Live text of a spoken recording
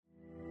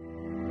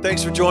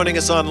Thanks for joining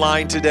us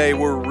online today.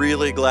 We're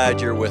really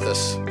glad you're with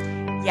us.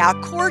 Yeah,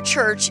 Core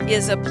Church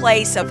is a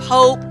place of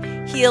hope,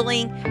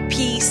 healing,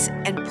 peace,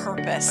 and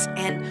purpose.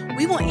 And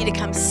we want you to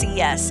come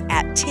see us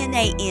at 10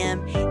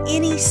 a.m.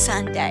 any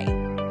Sunday.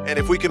 And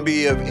if we can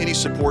be of any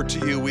support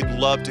to you, we'd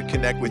love to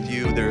connect with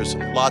you. There's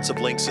lots of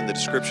links in the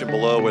description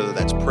below, whether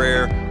that's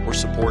prayer or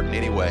support in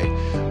any way.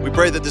 We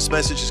pray that this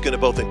message is going to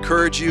both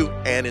encourage you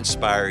and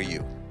inspire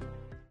you.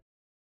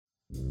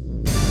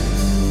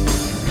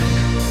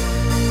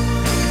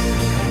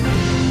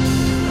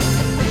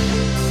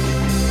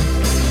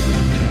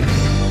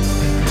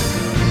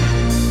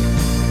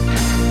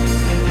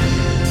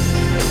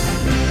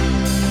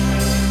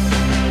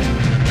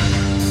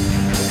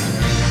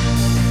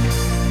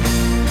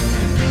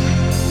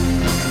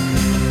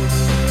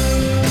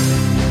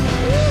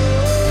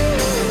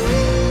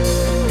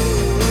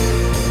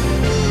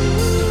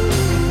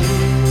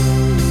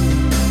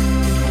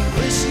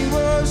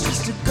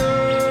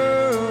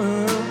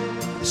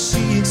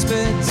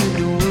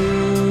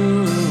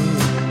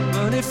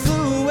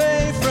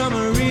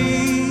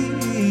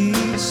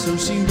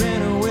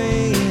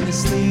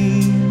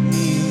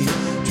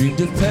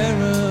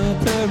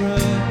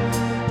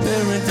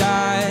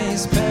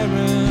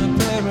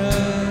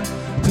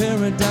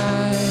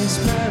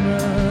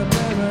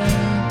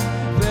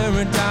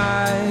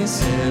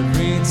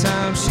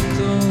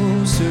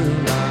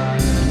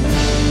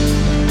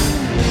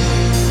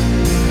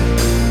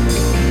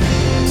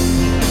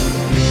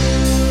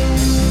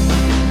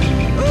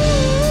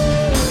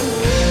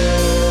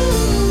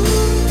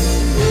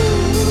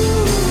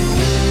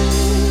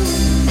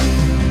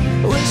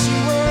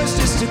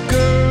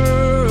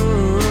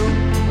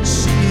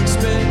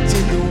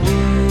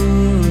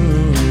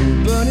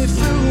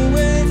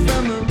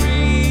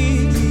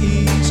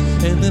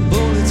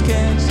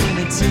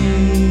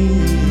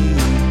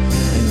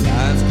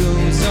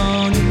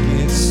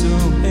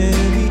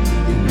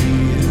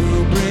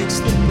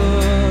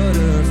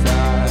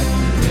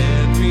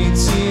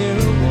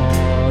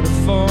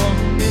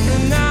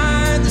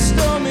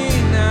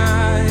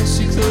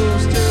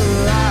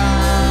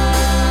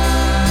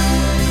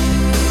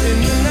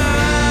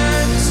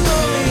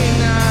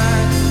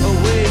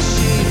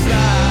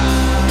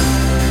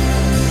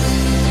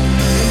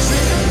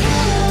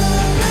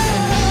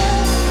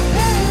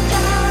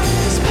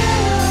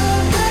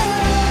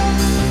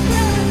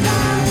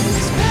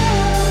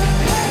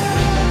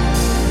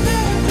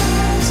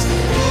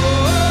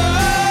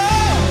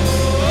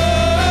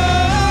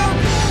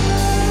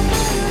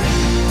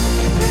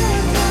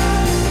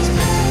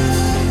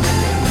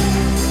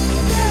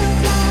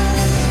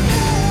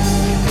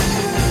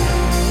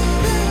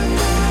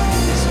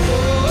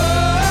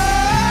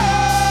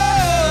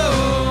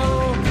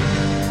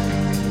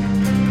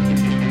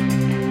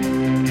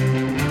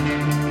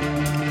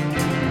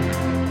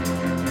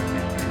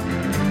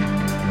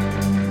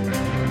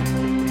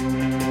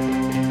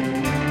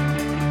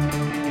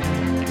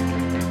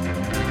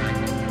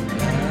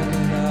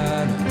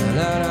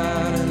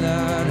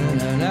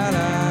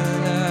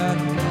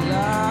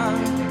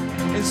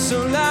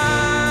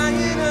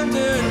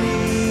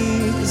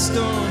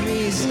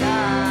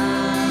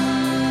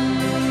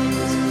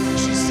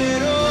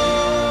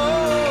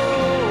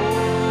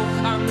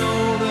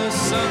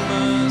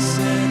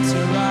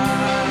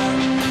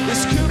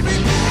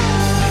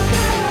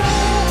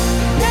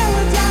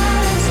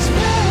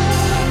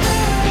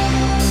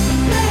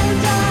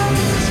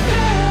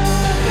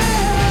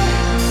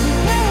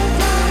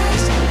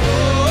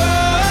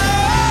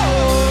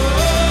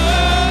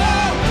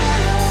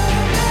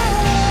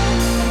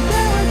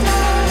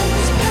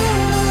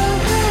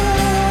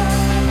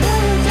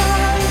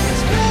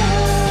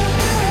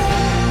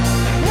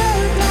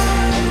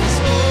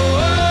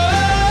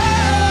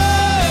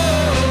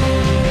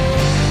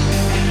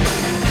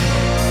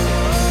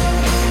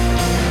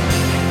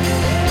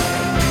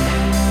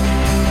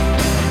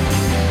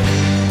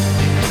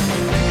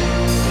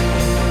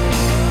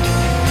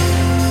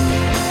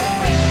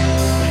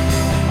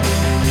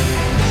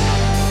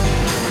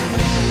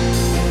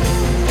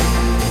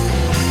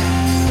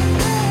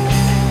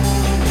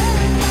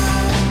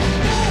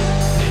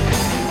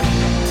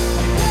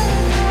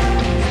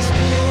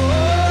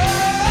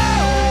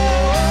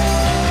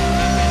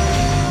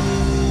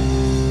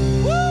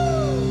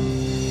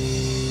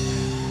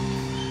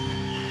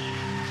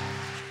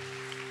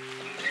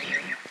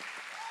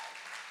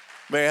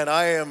 Man,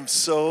 I am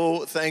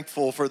so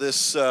thankful for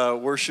this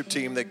worship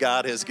team that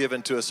God has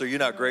given to us. Are you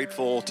not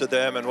grateful to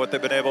them and what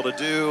they've been able to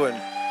do? And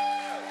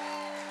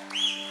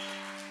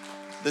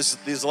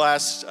these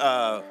last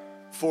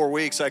 4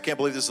 weeks, I can't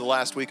believe this is the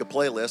last week of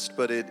playlist,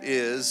 but it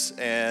is.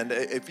 And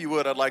if you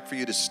would, I'd like for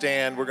you to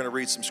stand. We're going to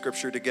read some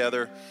scripture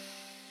together.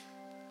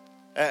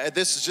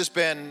 This has just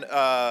been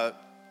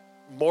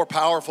more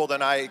powerful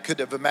than I could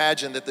have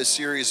imagined that this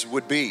series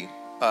would be.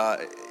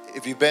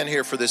 If you've been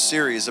here for this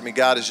series, I mean,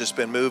 God has just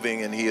been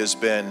moving and He has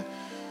been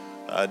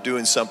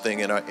doing something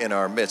in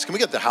our midst. Can we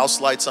get the house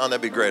lights on?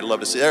 That'd be great. I'd love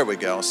to see. There we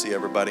go. I'll see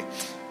everybody.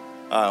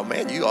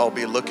 Man, you all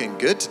be looking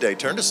good today.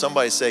 Turn to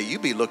somebody and say, you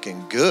be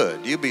looking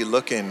good. You be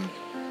looking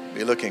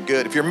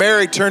good. If you're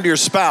married, turn to your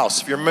spouse.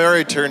 If you're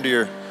married, turn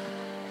to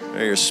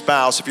your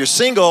spouse. If you're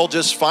single,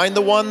 just find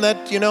the one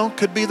that,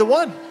 could be the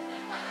one.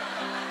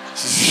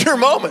 This is your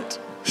moment.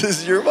 This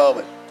is your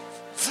moment.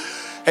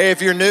 Hey,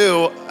 if you're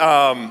new,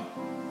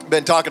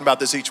 been talking about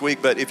this each week,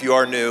 but if you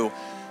are new,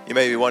 you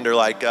maybe wonder,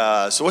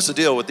 so what's the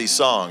deal with these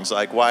songs?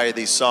 Like, why are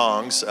these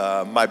songs?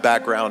 My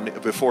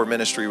background before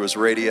ministry was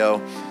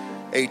radio.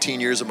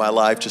 18 years of my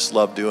life, just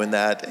loved doing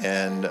that.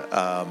 And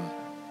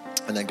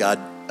then God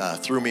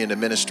threw me into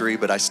ministry,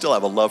 but I still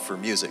have a love for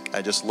music.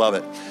 I just love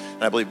it.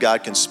 And I believe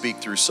God can speak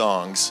through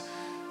songs.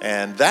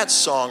 And that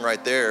song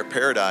right there,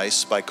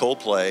 Paradise by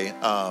Coldplay,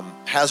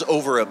 has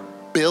over 1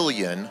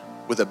 billion,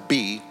 with a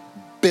B,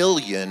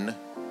 billion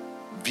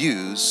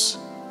views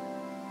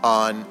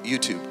on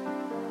YouTube.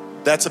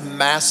 That's a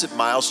massive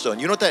milestone.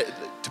 You know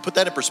what to put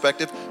that in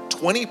perspective,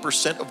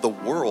 20% of the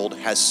world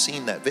has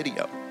seen that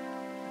video.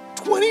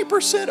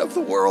 20% of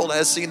the world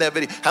has seen that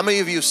video. How many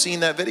of you have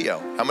seen that video?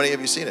 How many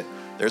of you seen it?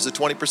 There's the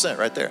 20%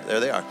 right there. There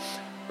they are.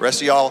 The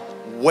rest of y'all,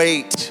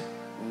 wait.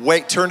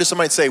 Turn to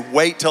somebody and say,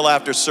 wait till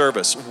after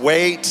service.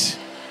 Wait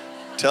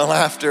till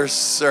after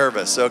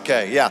service.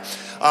 Okay, yeah.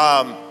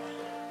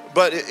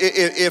 But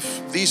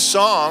if these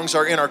songs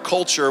are in our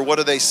culture, what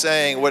are they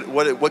saying?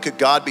 What could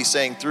God be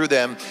saying through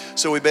them?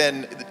 So we've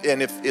been,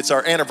 and if it's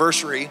our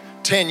anniversary,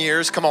 10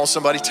 years. Come on,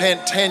 somebody,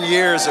 10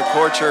 years of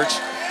Core Church.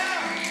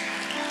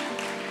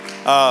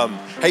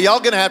 Hey, y'all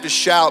gonna have to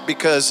shout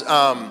because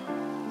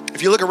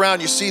if you look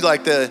around, you see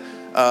like a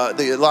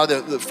lot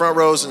of the front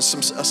rows and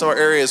some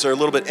areas are a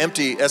little bit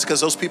empty. That's because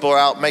those people are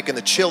out making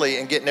the chili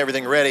and getting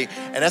everything ready.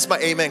 And that's my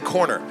amen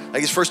corner.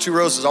 Like these first 2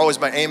 rows is always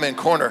my amen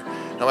corner.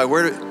 And I'm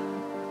like,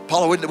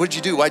 Paula, what did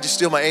you do? Why'd you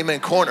steal my amen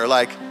corner?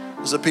 Like,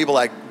 those are people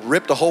like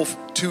ripped the whole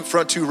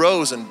front 2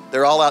 rows and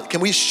they're all out. Can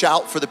we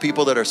shout for the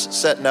people that are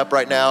setting up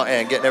right now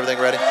and getting everything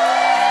ready?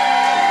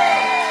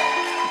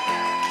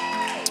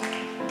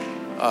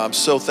 I'm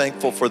so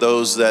thankful for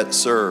those that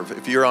serve.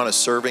 If you're on a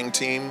serving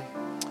team,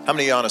 how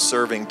many of you on a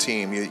serving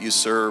team? You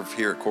serve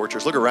here at Core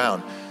Church. Look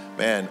around,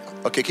 man.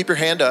 Okay, keep your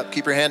hand up.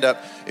 Keep your hand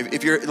up.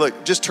 If you're,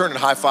 look, just turn and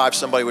high five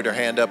somebody with their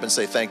hand up and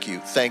say thank you.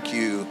 Thank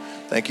you.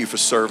 Thank you for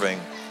serving.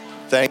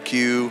 Thank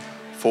you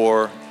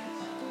for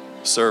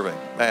serving.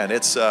 Man,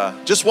 it's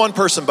just one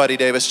person, Buddy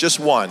Davis. Just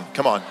one.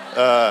 Come on.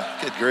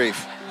 Good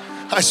grief.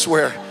 I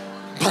swear.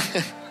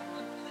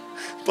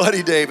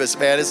 Buddy Davis,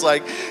 man, it's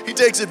like he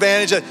takes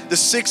advantage of the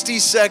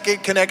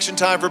 60-second connection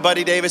time for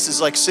Buddy Davis is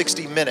like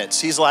 60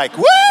 minutes. He's like,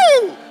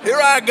 woo, here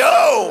I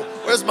go.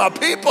 Where's my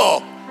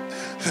people?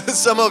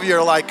 Some of you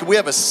are like, can we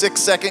have a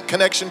 6-second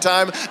connection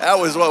time? That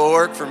was what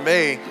worked for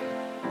me.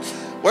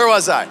 Where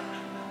was I?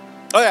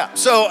 Oh yeah,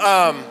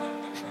 so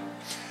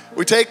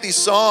we take these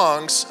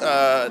songs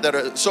that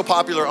are so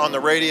popular on the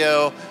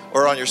radio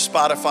or on your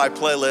Spotify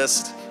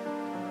playlist,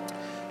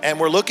 and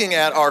we're looking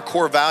at our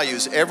core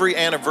values. Every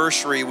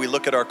anniversary, we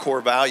look at our core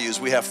values.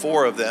 We have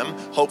 4 of them: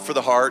 hope for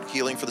the heart,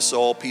 healing for the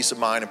soul, peace of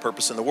mind, and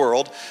purpose in the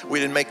world.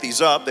 We didn't make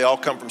these up. They all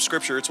come from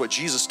Scripture. It's what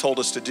Jesus told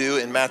us to do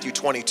in Matthew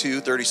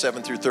 22,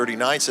 37 through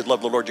 39. He said,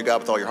 love the Lord your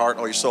God with all your heart,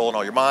 all your soul, and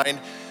all your mind.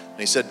 And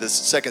he said the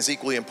second's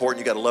equally important.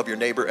 You got to love your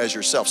neighbor as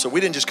yourself. So we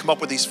didn't just come up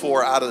with these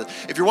 4 out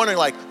of if you're wondering,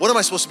 like, what am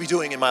I supposed to be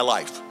doing in my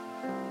life?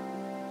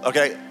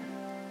 Okay.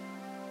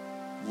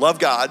 Love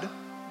God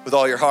with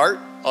all your heart,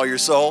 all your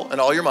soul,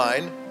 and all your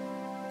mind.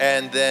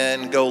 And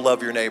then go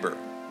love your neighbor.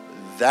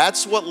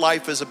 That's what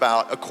life is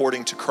about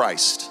according to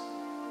Christ.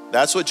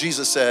 That's what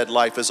Jesus said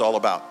life is all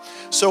about.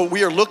 So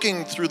we are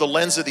looking through the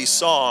lens of these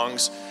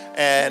songs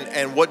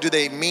and what do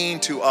they mean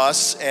to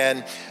us.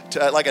 And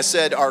like I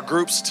said, our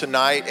groups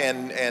tonight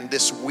and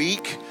this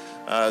week,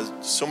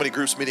 so many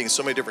groups meeting at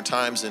so many different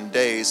times and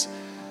days.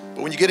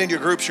 But when you get into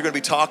your groups, you're going to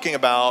be talking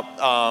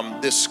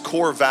about this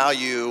core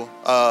value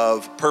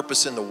of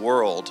purpose in the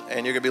world.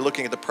 And you're going to be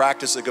looking at the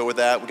practice that go with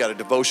that. We got a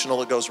devotional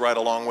that goes right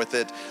along with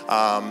it.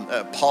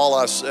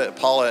 Paula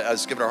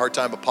has given her a hard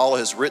time, but Paula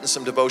has written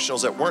some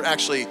devotionals that weren't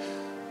actually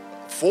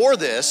for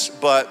this,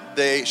 but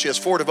she has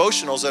 4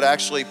 devotionals that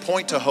actually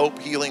point to hope,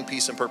 healing,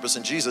 peace, and purpose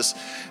in Jesus.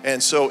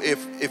 And so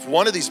if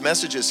one of these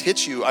messages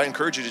hits you, I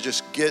encourage you to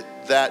just get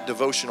that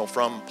devotional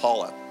from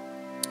Paula.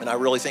 And I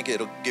really think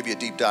it'll give you a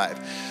deep dive.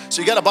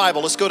 So you got a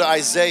Bible. Let's go to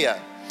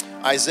Isaiah.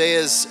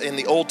 Isaiah's in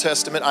the Old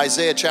Testament.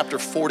 Isaiah chapter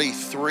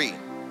 43.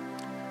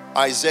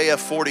 Isaiah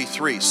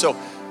 43. So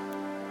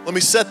let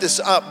me set this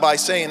up by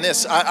saying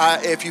this.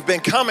 If you've been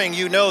coming,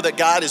 you know that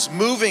God is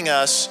moving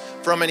us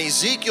from an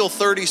Ezekiel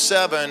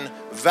 37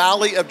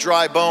 valley of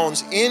dry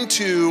bones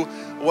into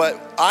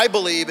what I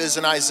believe is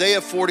an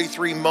Isaiah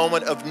 43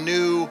 moment of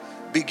new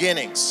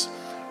beginnings.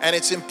 And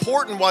it's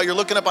important while you're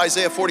looking up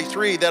Isaiah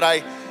 43 that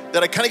I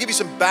kind of give you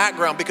some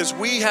background, because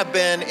we have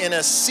been in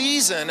a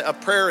season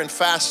of prayer and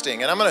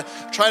fasting. And I'm going to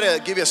try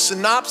to give you a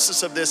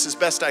synopsis of this as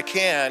best I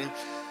can.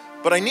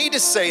 But I need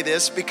to say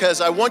this because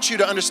I want you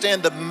to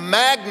understand the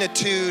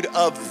magnitude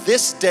of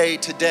this day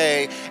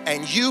today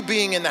and you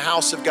being in the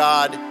house of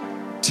God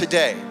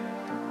today.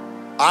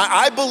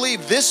 I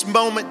believe this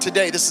moment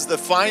today, this is the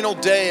final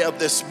day of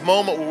this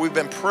moment where we've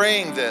been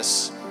praying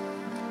this.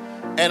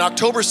 And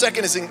October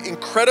 2nd is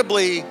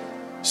incredibly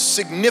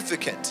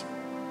significant.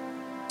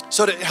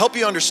 So to help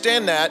you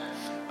understand that,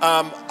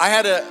 I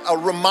had a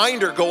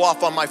reminder go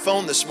off on my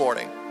phone this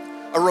morning.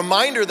 A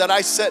reminder that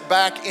I set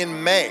back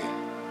in May.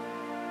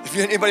 If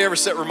anybody ever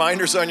set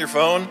reminders on your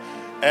phone?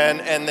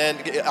 And then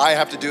I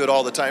have to do it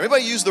all the time.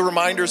 Anybody use the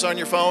reminders on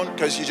your phone?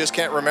 Because you just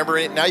can't remember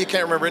it. Now you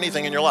can't remember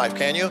anything in your life,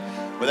 can you?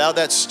 Without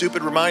that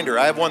stupid reminder.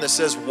 I have one that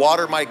says,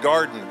 water my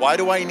garden. Why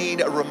do I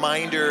need a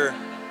reminder?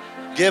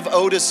 Give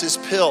Otis his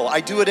pill.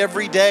 I do it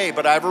every day,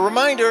 but I have a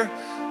reminder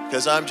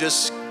because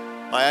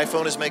my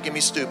iPhone is making me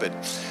stupid.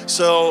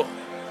 So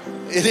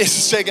it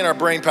is taking our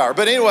brain power.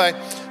 But anyway,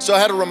 so I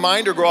had a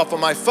reminder go off on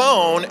my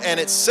phone, and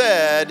it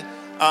said,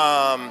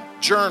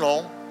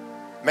 journal,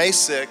 May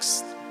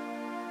 6th,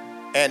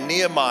 and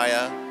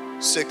Nehemiah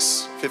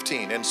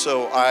 6:15. And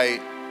so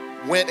I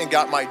went and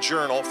got my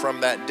journal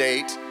from that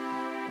date,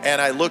 and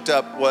I looked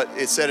up what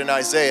it said in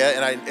Isaiah,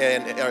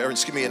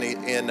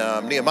 in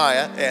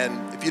Nehemiah.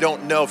 And if you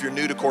don't know, if you're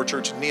new to Core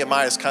Church,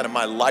 Nehemiah is kind of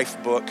my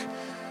life book.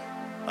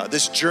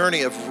 This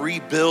journey of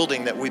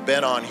rebuilding that we've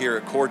been on here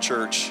at Core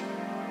Church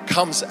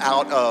comes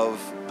out of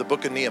the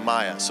book of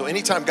Nehemiah. So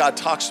anytime God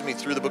talks to me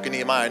through the book of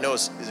Nehemiah, I know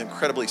is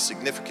incredibly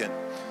significant.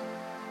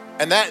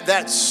 And that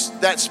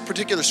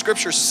particular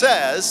scripture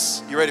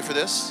says, you ready for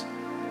this?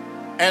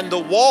 And the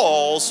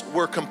walls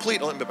were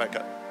complete. Let me back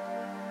up.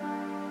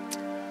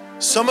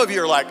 Some of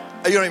you are like,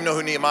 you don't even know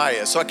who Nehemiah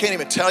is, so I can't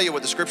even tell you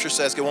what the scripture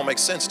says. It won't make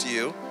sense to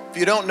you. If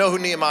you don't know who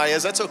Nehemiah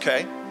is, that's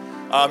okay.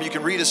 You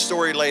can read his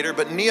story later.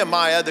 But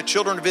Nehemiah, the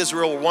children of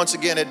Israel once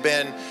again had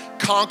been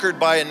conquered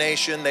by a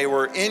nation. They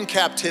were in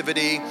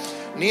captivity.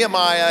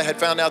 Nehemiah had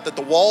found out that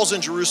the walls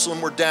in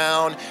Jerusalem were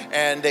down,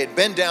 and they'd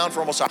been down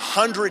for almost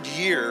 100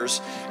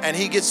 years. And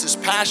he gets this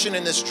passion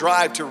and this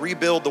drive to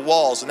rebuild the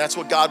walls. And that's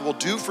what God will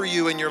do for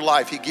you in your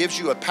life. He gives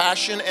you a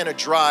passion and a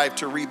drive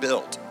to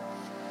rebuild.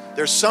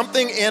 There's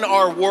something in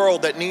our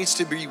world that needs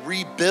to be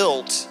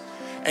rebuilt,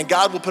 and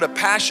God will put a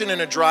passion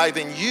and a drive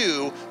in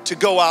you to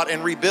go out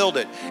and rebuild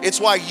it. It's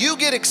why you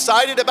get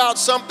excited about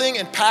something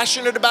and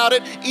passionate about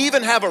it,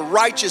 even have a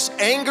righteous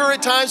anger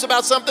at times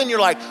about something. You're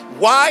like,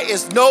 why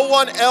is no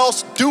one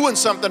else doing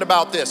something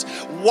about this?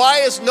 Why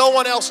is no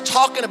one else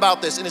talking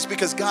about this? And it's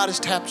because God has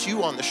tapped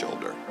you on the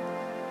shoulder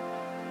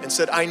and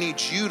said, I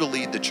need you to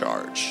lead the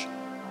charge.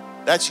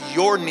 That's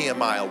your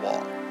Nehemiah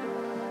wall.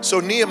 So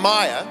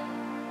Nehemiah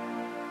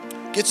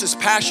gets his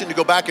passion to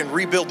go back and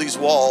rebuild these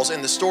walls,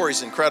 and the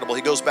story's incredible.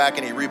 He goes back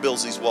and he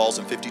rebuilds these walls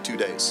in 52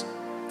 days.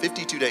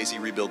 52 days he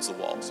rebuilds the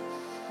walls.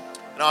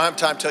 And I don't have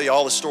time to tell you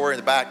all the story in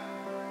the back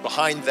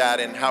behind that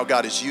and how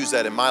God has used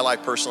that in my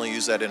life, personally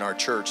used that in our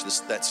church,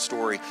 that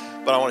story.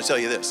 But I want to tell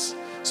you this.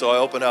 So I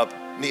open up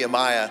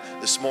Nehemiah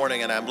this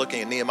morning, and I'm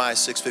looking at Nehemiah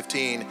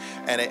 6:15,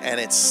 and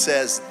it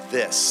says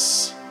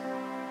this.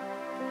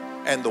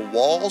 And the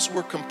walls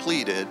were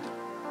completed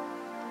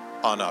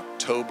on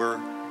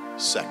October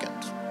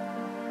 2nd.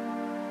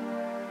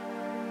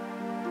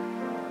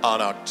 On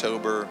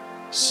October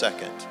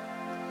 2nd.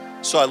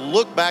 So I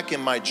look back in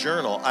my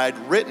journal. I had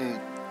written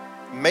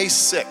May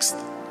 6th.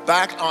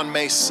 Back on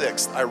May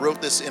 6th, I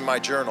wrote this in my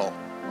journal.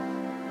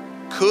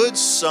 Could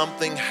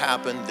something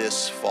happen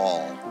this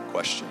fall?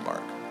 Question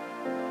mark.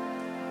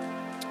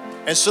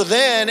 And so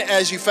then,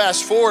 as you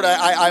fast forward,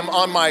 I'm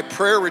on my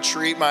prayer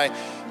retreat,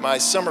 my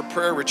summer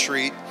prayer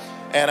retreat,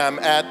 and I'm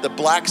at the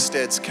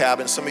Blackstead's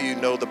cabin. Some of you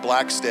know the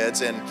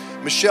Blacksteads, and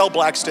Michelle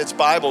Blackstead's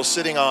Bible is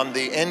sitting on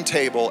the end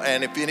table.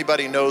 And if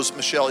anybody knows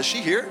Michelle, is she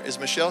here? Is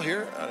Michelle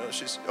here?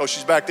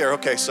 She's back there.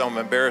 Okay, so I'm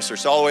embarrassed her.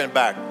 She's all the way in the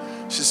back.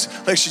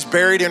 She's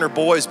buried in her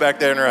boys back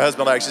there, and her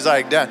husband she's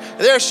like down.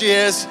 There she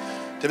is.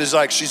 Timmy's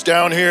like, she's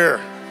down here.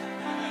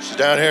 She's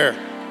down here.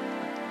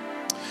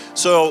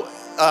 So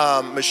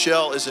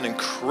Michelle is an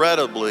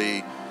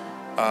incredibly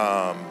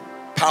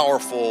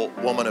powerful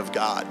woman of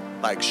God.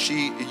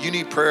 You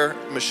need prayer,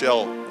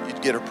 Michelle,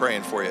 you'd get her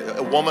praying for you.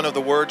 A woman of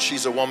the word,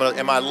 she's a woman.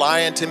 Am I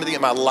lying, Timothy?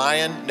 Am I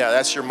lying? No,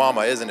 that's your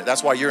mama, isn't it?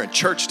 That's why you're in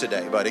church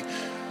today, buddy.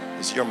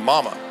 It's your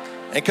mama.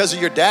 And because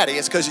of your daddy,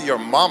 it's because of your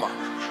mama.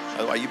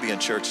 That's why you be in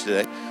church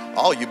today.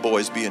 All you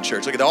boys be in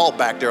church. Look at them all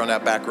back there on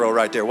that back row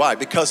right there. Why?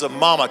 Because of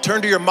mama.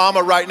 Turn to your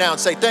mama right now and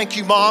say, thank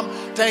you, mom.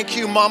 Thank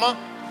you, mama.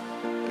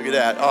 Look at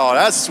that. Oh,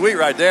 that's sweet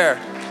right there.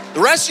 The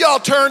rest of y'all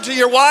turn to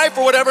your wife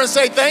or whatever and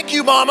say, thank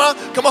you, mama.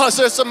 Come on,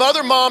 so there's some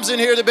other moms in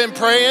here that have been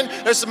praying.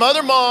 There's some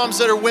other moms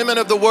that are women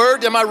of the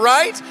word. Am I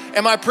right?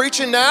 Am I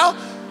preaching now?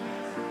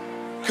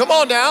 Come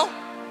on now.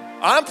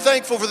 I'm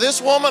thankful for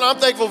this woman. I'm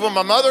thankful for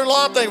my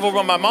mother-in-law. I'm thankful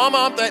for my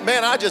mama.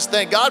 Man, I just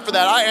thank God for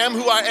that. I am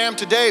who I am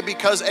today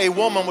because a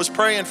woman was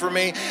praying for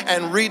me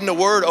and reading the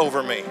word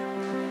over me.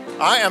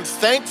 I am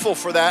thankful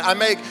for that. I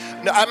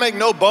make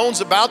no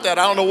bones about that.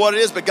 I don't know what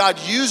it is, but God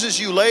uses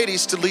you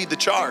ladies to lead the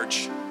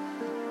charge.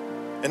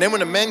 And then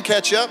when the men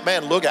catch up,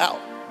 man, look out.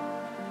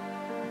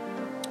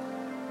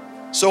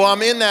 So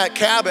I'm in that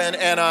cabin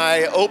and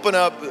I open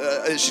up,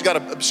 she's got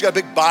a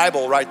big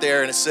Bible right there,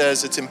 and it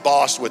says, it's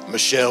embossed with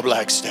Michelle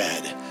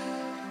Blackstead.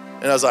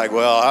 And I was like,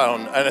 well, I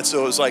don't, and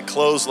so it was like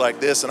closed like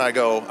this, and I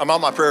go, I'm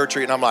on my prayer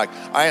retreat, and I'm like,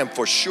 I am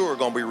for sure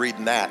gonna be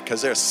reading that,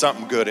 because there's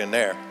something good in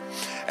there.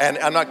 And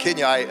I'm not kidding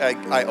you,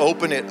 I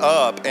open it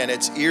up, and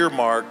it's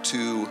earmarked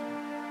to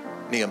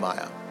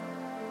Nehemiah.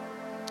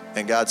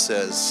 And God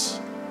says,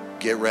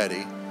 get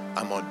ready,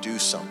 I'm gonna do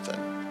something.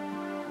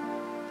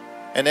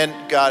 And then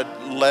God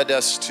led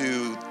us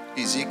to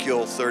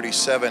Ezekiel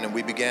 37, and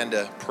we began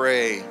to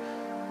pray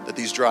that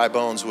these dry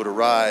bones would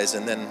arise,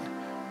 and then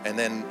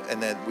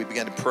we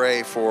began to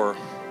pray for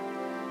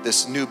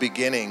this new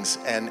beginnings.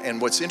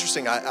 And what's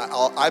interesting,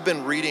 I've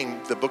been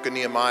reading the book of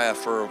Nehemiah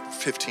for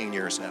 15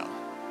 years now.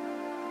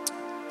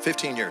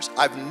 15 years.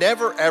 I've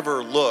never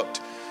ever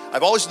looked.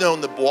 I've always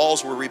known the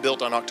walls were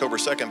rebuilt on October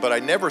 2nd, but I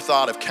never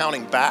thought of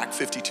counting back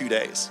 52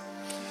 days.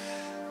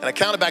 And I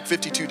counted back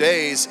 52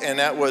 days, and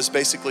that was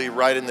basically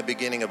right in the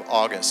beginning of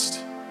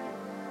August.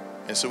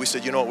 And so we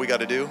said, you know what we got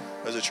to do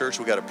as a church?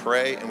 We got to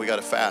pray and we got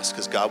to fast,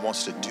 because God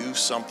wants to do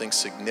something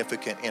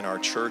significant in our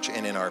church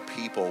and in our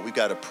people. We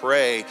got to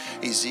pray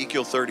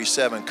Ezekiel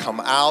 37,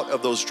 come out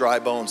of those dry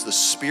bones, the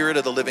Spirit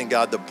of the living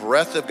God, the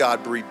breath of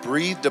God be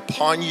breathed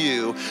upon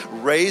you,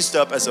 raised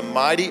up as a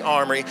mighty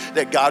army,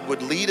 that God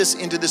would lead us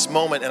into this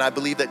moment. And I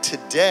believe that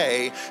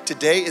today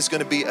is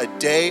going to be a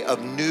day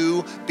of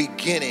new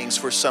beginnings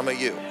for some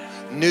of you.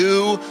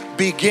 New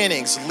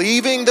beginnings,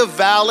 leaving the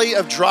valley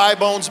of dry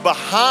bones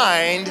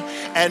behind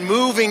and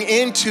moving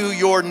into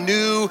your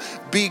new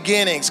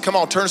beginnings. Come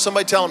on, turn to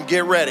somebody, tell them,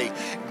 get ready,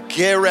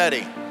 get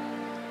ready.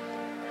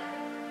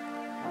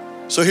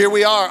 So here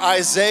we are,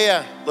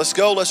 Isaiah. Let's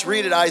go, let's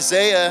read it.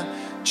 Isaiah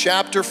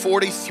chapter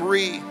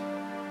 43.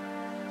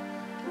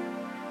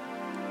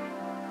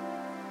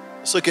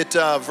 Let's look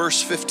at verse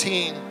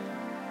 15.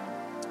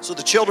 So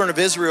the children of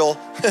Israel,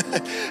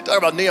 talk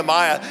about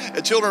Nehemiah,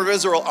 the children of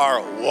Israel are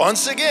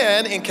once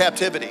again in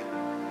captivity.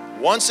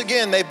 Once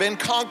again, they've been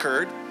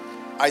conquered.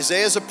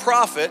 Isaiah's a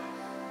prophet,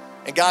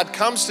 and God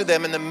comes to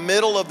them in the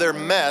middle of their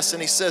mess,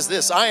 and he says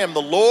this, I am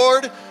the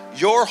Lord,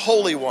 your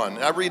Holy One.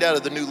 And I read out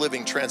of the New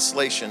Living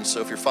Translation,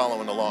 so if you're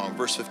following along,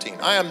 verse 15.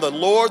 I am the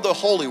Lord, the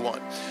Holy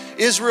One,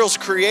 Israel's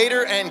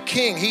creator and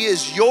king.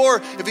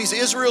 If he's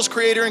Israel's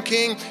creator and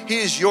king, he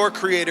is your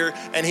creator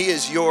and he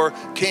is your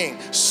king.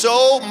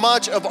 So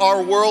much of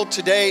our world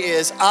today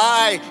is,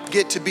 I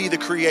get to be the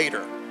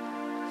creator.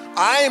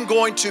 I am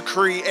going to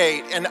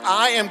create, and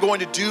I am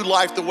going to do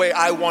life the way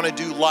I want to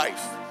do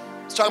life.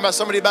 I was talking about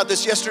somebody about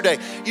this yesterday.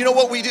 You know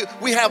what we do?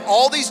 We have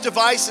all these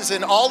devices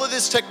and all of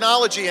this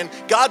technology, and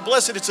God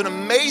bless it, it's an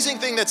amazing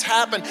thing that's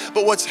happened.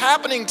 But what's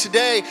happening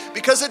today,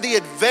 because of the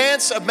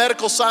advance of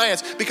medical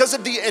science, because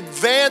of the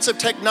advance of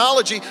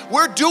technology,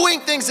 we're doing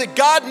things that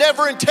God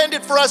never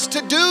intended for us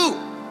to do.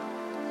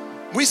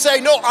 We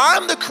say, no,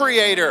 I'm the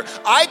creator.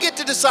 I get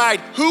to decide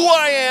who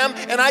I am,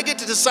 and I get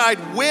to decide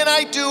when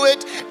I do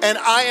it, and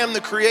I am the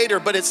creator.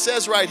 But it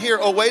says right here,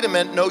 oh, wait a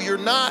minute, no, you're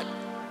not.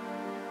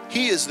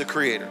 He is the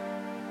creator.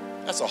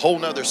 That's a whole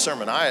nother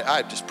sermon.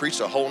 I just preached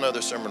a whole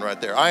nother sermon right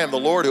there. I am the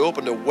Lord who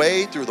opened a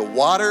way through the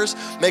waters,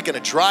 making a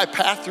dry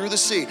path through the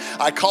sea.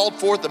 I called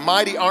forth the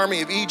mighty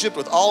army of Egypt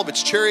with all of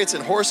its chariots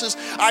and horses.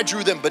 I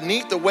drew them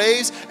beneath the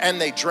waves, and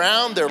they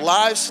drowned, their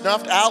lives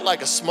snuffed out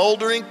like a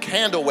smoldering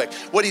candle wick.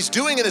 What he's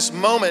doing in this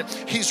moment,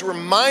 he's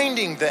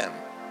reminding them.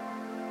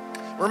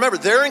 Remember,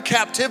 they're in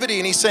captivity,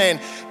 and he's saying,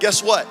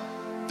 guess what?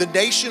 The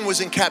nation was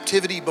in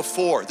captivity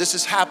before. This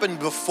has happened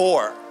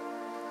before.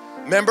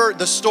 Remember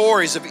the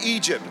stories of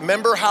Egypt.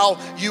 Remember how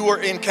you were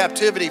in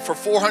captivity for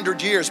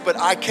 400 years, but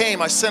I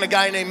sent a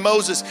guy named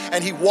Moses,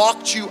 and he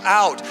walked you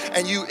out,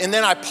 and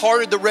then I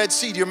parted the Red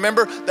Sea. Do you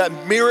remember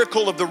that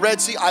miracle of the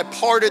Red Sea? I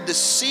parted the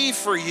sea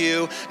for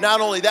you. Not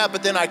only that,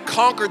 but then I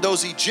conquered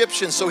those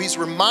Egyptians. So he's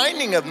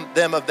reminding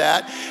them of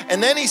that.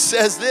 And then he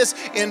says this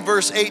in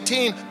verse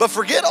 18, but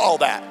forget all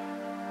that.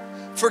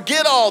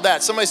 Forget all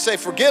that. Somebody say,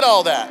 forget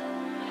all that.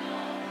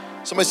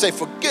 Somebody say,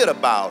 forget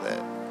about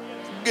it.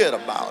 Forget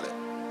about it.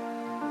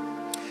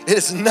 It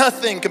is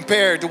nothing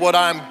compared to what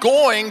I'm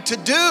going to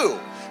do.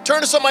 Turn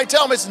to somebody,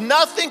 tell them it's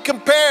nothing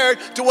compared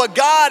to what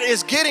God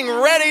is getting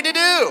ready to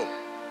do.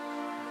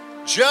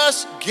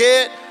 Just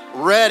get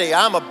ready.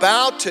 I'm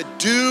about to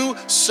do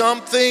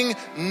something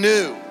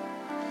new.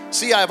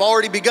 See, I've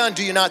already begun.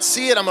 Do you not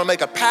see it? I'm going to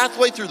make a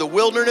pathway through the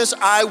wilderness.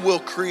 I will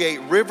create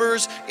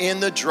rivers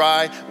in the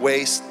dry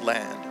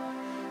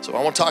wasteland. So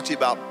I want to talk to you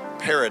about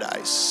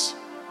paradise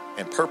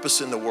and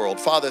purpose in the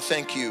world. Father,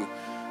 thank you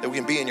that we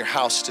can be in your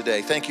house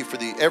today. Thank you for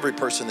every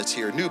person that's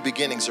here. New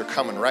beginnings are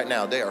coming right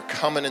now. They are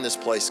coming in this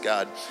place,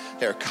 God.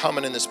 They are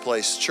coming in this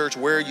place. Church,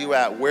 where are you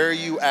at? Where are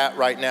you at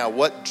right now?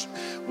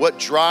 What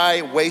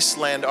dry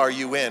wasteland are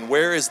you in?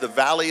 Where is the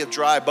valley of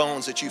dry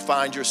bones that you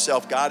find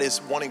yourself? God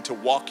is wanting to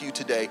walk you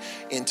today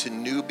into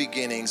new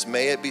beginnings.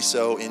 May it be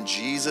so in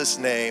Jesus'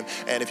 name.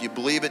 And if you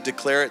believe it,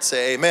 declare it,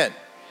 say amen.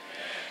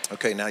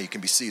 Okay, now you can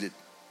be seated.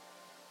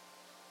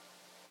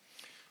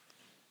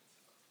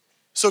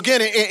 So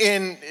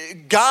again,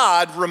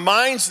 God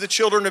reminds the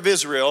children of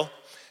Israel,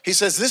 he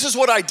says, this is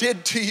what I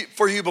did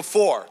for you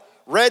before.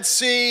 Red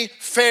Sea,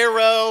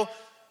 Pharaoh,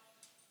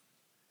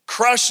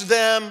 crushed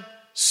them,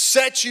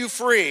 set you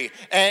free.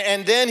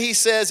 And then he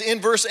says in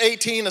verse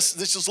 18, let's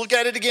just look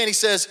at it again. He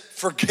says,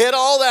 forget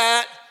all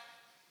that.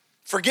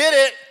 Forget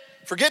it.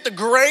 Forget the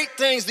great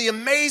things, the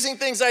amazing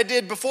things I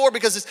did before,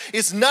 because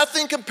it's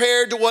nothing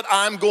compared to what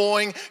I'm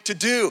going to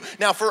do.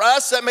 Now, for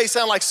us, that may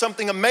sound like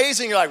something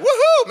amazing. You're like,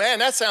 woohoo, man,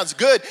 that sounds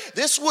good.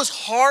 This was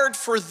hard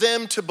for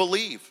them to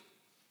believe.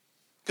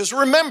 Because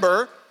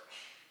remember,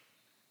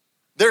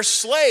 they're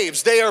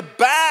slaves. They are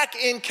back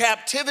in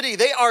captivity.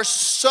 They are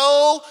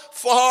so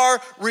far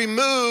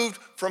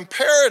removed from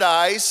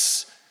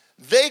paradise,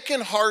 they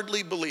can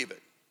hardly believe it.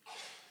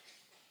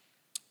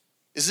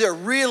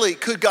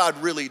 Could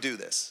God really do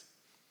this?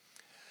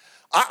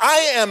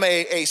 I am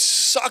a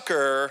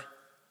sucker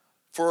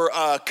for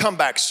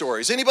comeback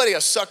stories. Anybody a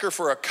sucker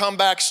for a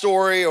comeback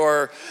story?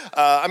 Or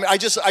I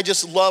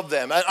just love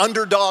them. An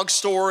underdog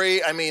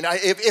story. I mean,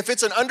 if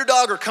it's an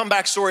underdog or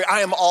comeback story, I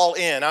am all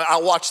in.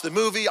 I'll watch the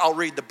movie. I'll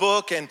read the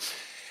book.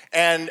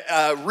 And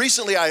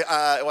recently,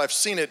 I've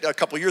seen it a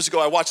couple years ago.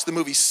 I watched the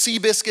movie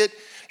Seabiscuit.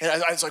 And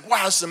I was like,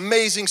 wow, this is an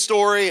amazing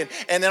story.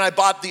 And then I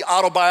bought the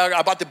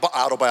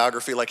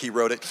autobiography like he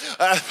wrote it.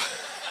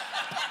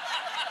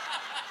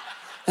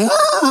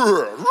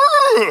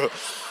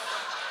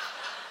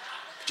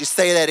 Just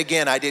say that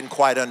again, I didn't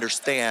quite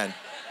understand.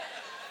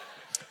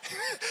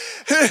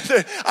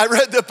 I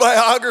read the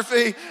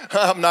biography.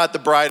 I'm not the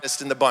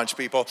brightest in the bunch,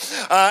 people.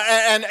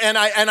 And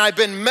I've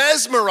been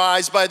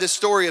mesmerized by this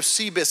story of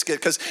Seabiscuit,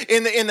 because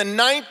in the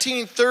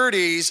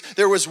 1930s,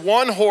 there was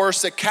one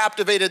horse that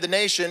captivated the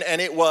nation,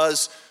 and it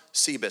was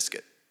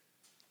Seabiscuit.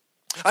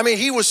 I mean,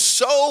 he was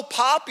so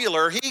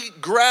popular, he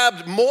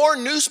grabbed more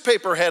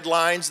newspaper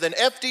headlines than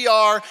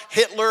FDR,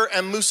 Hitler,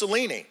 and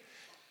Mussolini.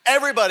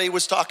 Everybody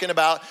was talking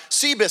about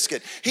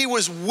Seabiscuit. He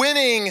was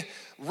winning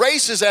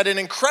races at an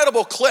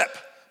incredible clip,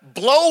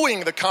 blowing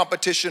the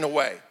competition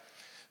away.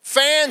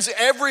 Fans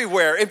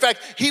everywhere. In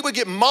fact, he would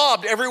get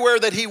mobbed everywhere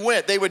that he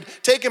went. They would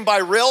take him by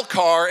rail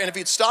car, and if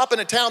he'd stop in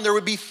a town, there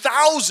would be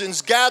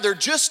thousands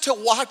gathered just to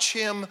watch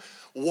him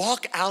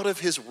walk out of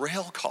his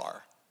rail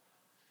car.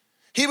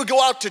 He would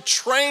go out to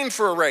train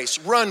for a race,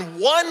 run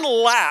one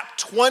lap.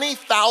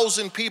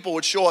 20,000 people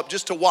would show up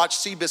just to watch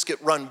Seabiscuit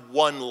run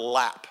one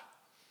lap.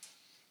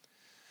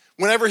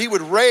 Whenever he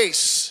would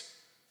race,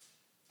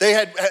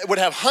 would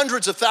have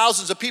hundreds of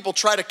thousands of people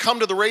try to come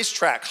to the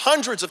racetrack.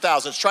 Hundreds of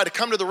thousands try to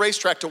come to the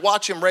racetrack to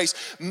watch him race.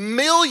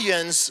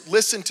 Millions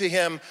listened to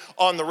him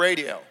on the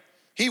radio.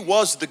 He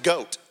was the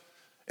GOAT.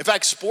 In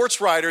fact,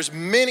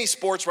 many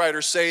sports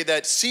writers say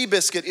that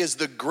Seabiscuit is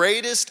the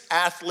greatest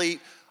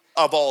athlete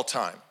of all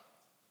time.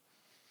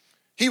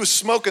 He was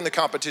smoking the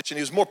competition.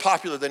 He was more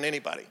popular than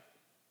anybody.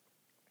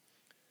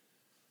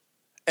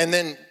 And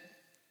then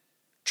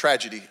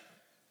tragedy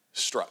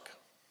struck.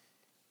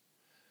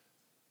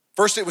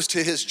 First, it was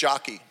to his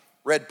jockey,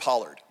 Red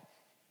Pollard.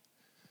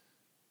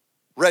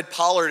 Red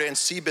Pollard and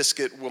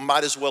Seabiscuit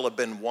might as well have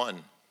been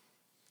one.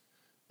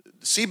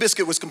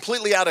 Seabiscuit was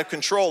completely out of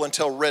control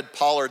until Red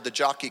Pollard, the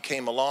jockey,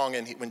 came along.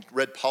 And when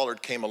Red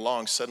Pollard came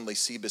along, suddenly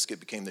Seabiscuit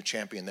became the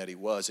champion that he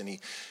was. And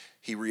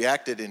he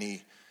reacted, and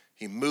he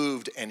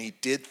moved, and he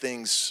did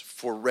things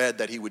for Red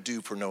that he would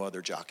do for no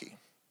other jockey.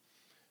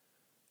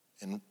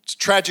 And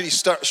tragedy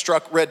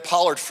struck Red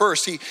Pollard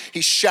first.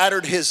 He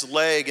shattered his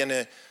leg in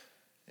a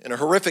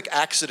horrific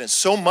accident,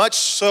 so much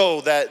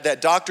so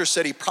that doctors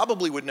said he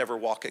probably would never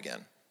walk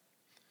again.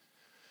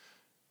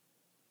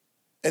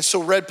 And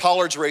so Red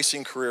Pollard's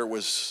racing career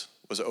was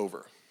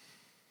over.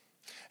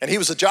 And he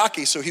was a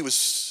jockey, so he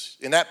was,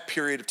 in that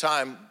period of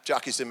time,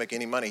 jockeys didn't make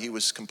any money. He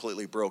was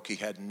completely broke. He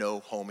had no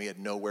home. He had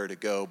nowhere to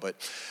go.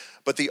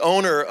 But the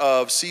owner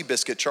of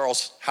Seabiscuit,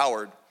 Charles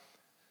Howard,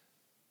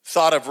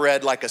 thought of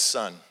Red like a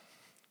son.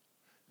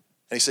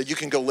 And he said, you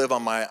can go live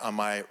on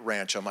my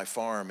ranch, on my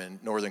farm in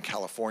Northern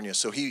California.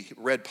 So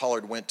Red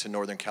Pollard went to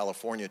Northern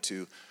California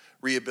to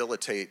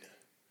rehabilitate,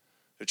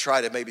 to try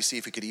to maybe see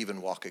if he could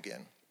even walk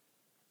again.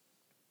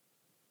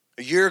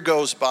 A year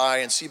goes by,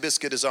 and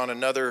Seabiscuit is on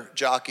another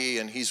jockey,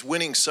 and he's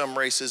winning some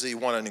races. He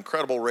won an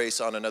incredible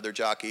race on another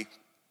jockey.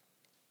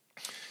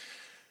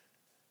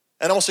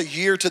 And almost a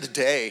year to the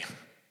day,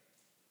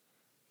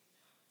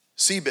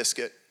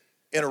 Seabiscuit,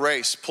 in a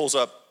race, pulls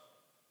up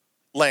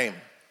lame.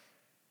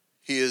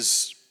 He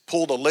has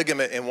pulled a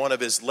ligament in one of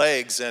his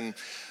legs, and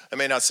it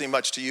may not seem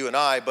much to you and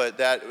I, but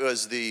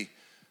that's the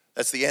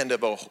end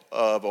of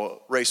a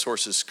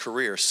racehorse's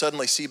career.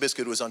 Suddenly,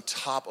 Seabiscuit, who was on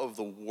top of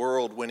the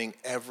world, winning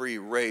every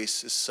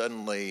race, is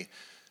suddenly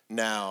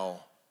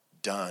now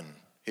done.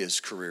 His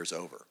career's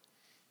over.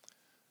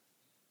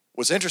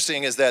 What's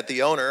interesting is that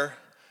the owner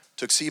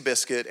took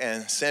Seabiscuit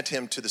and sent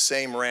him to the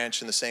same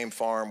ranch and the same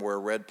farm where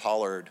Red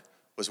Pollard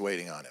was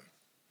waiting on him.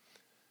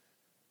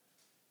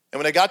 And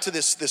when I got to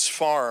this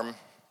farm,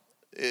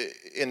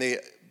 in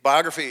the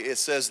biography, it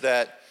says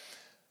that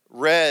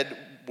Red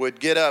would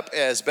get up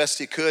as best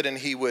he could, and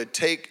he would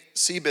take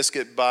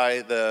Seabiscuit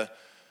by the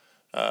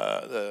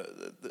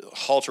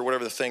halter,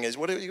 whatever the thing is.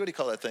 What do you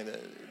call that thing?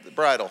 The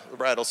bridle. The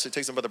bridle. So he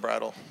takes him by the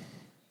bridle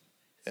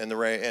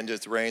and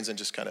just reins and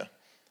just kind of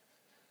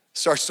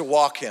starts to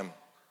walk him.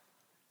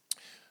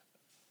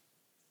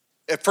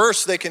 At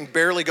first, they can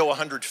barely go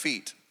 100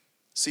 feet.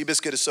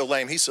 Seabiscuit is so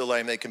lame, he's so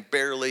lame, they can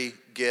barely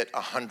get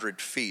 100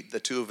 feet, the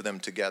two of them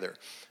together.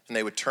 And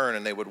they would turn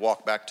and they would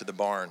walk back to the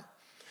barn.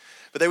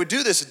 But they would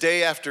do this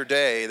day after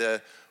day.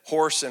 The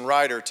horse and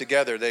rider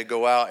together, they'd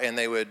go out and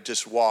they would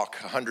just walk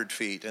 100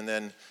 feet. And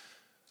then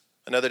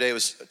another day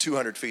was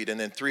 200 feet and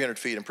then 300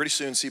 feet. And pretty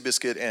soon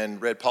Seabiscuit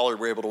and Red Pollard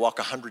were able to walk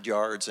 100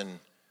 yards and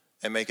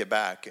make it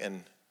back.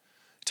 And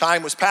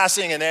time was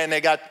passing and then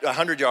they got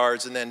 100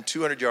 yards and then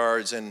 200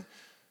 yards and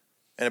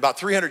about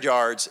 300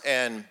 yards.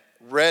 And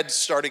Red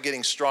started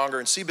getting stronger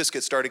and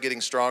Seabiscuit started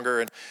getting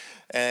stronger.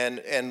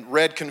 And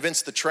Red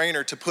convinced the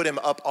trainer to put him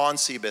up on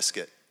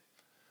Seabiscuit.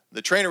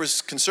 The trainer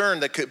was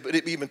concerned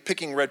that even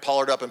picking Red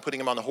Pollard up and putting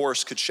him on the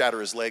horse could shatter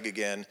his leg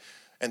again.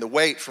 And the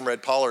weight from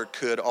Red Pollard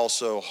could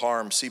also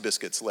harm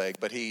Seabiscuit's leg,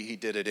 but he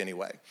did it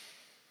anyway.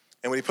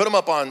 And when he put him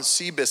up on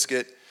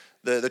Seabiscuit,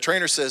 the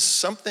trainer says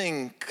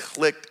something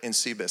clicked in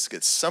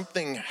Seabiscuit.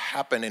 Something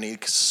happened and he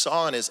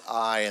saw in his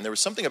eye, and there was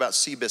something about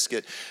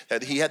Seabiscuit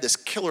that he had this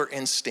killer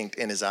instinct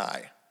in his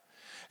eye.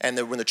 And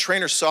when the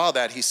trainer saw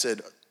that, he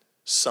said,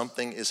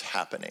 something is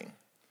happening.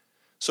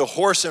 So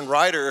horse and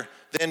rider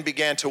then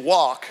began to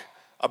walk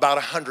about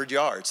 100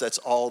 yards. That's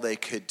all they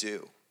could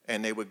do.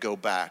 And they would go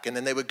back. And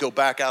then they would go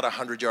back out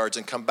 100 yards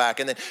and come back.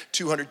 And then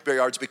 200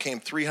 yards became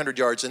 300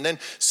 yards. And then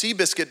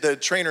Seabiscuit, the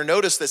trainer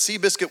noticed that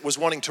Seabiscuit was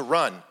wanting to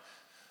run.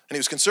 And he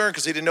was concerned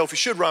because he didn't know if he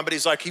should run, but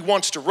he's like, he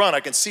wants to run. I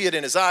can see it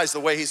in his eyes the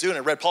way he's doing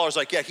it. Red Pollard's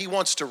like, yeah, he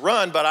wants to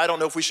run, but I don't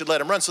know if we should let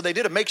him run. So they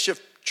did a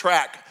makeshift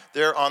track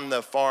there on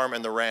the farm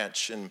and the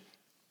ranch. And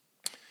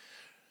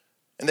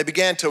they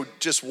began to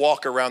just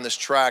walk around this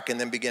track and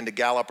then began to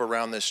gallop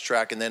around this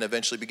track and then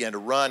eventually began to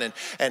run. And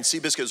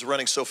Seabiscuit was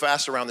running so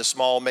fast around this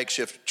small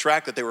makeshift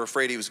track that they were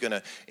afraid he was going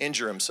to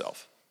injure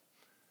himself.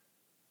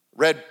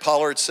 Red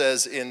Pollard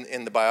says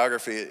in the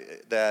biography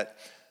that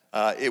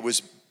it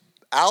was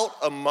out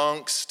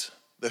amongst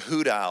the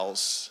hoot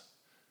owls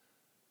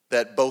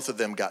that both of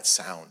them got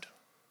sound.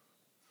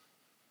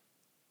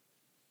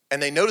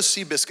 And they noticed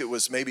Seabiscuit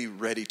was maybe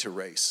ready to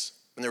race.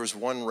 And there was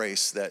one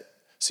race that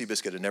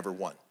Seabiscuit had never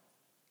won.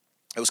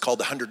 It was called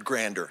the 100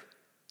 Grander,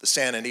 the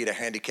Santa Anita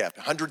Handicap.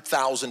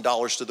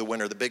 $100,000 to the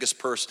winner, the biggest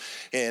purse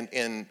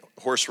in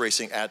horse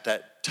racing at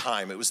that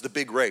time. It was the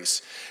big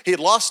race. He had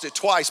lost it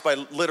twice by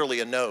literally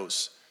a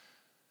nose.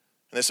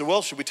 And they said,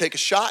 well, should we take a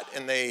shot?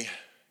 And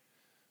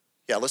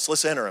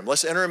let's enter him.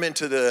 Let's enter him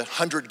into the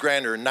 100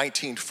 Grander in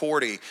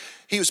 1940.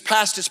 He was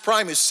past his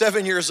prime. He was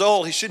 7 years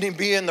old. He shouldn't even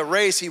be in the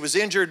race. He was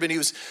injured, but he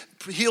was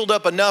healed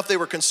up enough. They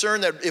were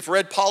concerned that if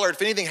Red Pollard,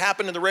 if anything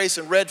happened in the race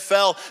and Red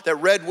fell, that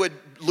Red would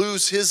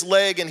lose his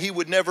leg and he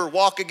would never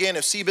walk again.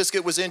 If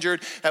Seabiscuit was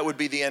injured, that would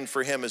be the end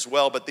for him as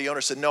well. But the owner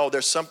said, no,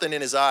 there's something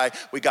in his eye.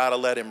 We got to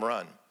let him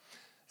run.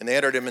 And they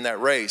entered him in that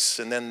race.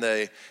 And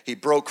then he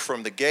broke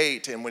from the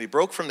gate. And when he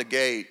broke from the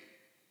gate,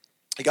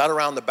 he got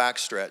around the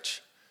backstretch.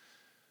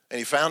 And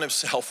he found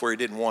himself where he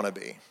didn't want to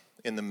be,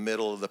 in the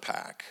middle of the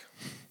pack.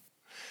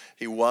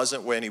 He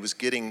wasn't when he was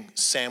getting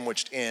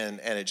sandwiched in,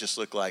 and it just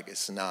looked like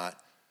it's not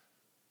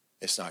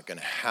going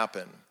to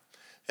happen.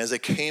 As they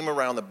came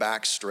around the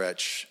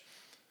backstretch,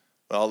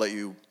 well, I'll let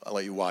you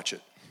watch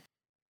it.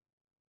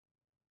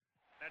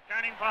 They're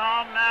turning for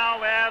home now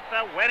with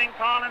the waiting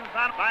call in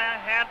front by a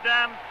head.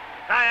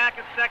 Kayak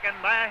is second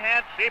by a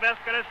head.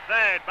 Seabiscuit is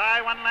third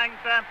by 1 length.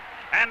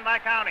 And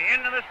by county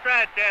into the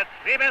stretch, it's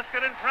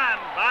Seabiscuit in front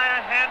by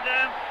a head.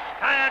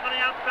 Kayak on the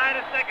outside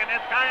is second.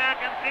 It's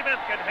Kayak and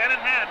Seabiscuit head in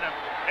hand.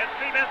 It's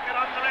Seabiscuit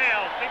on the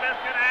rail.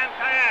 Seabiscuit and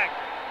Kayak.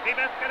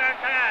 Seabiscuit and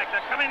Kayak.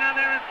 They're coming down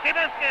there and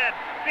Seabiscuit.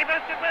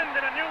 Seabiscuit wins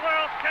it. A new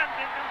world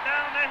champion comes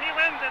down there. He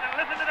wins it. And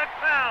listen to the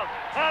crowd.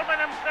 All by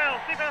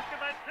themselves. Seabiscuit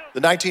by 2.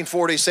 The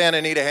 1940 Santa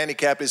Anita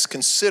Handicap is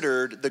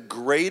considered the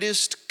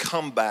greatest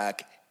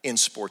comeback in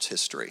sports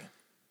history.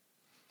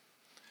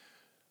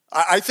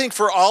 I think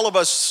for all of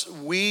us,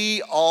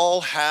 we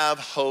all have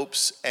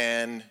hopes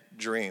and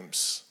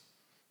dreams.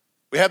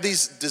 We have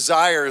these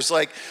desires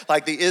like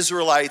the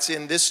Israelites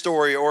in this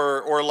story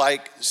or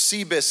like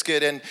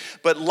Seabiscuit.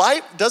 But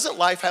doesn't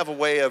life have a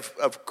way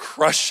of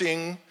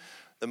crushing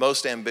the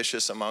most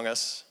ambitious among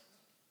us?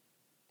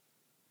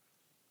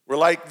 We're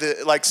like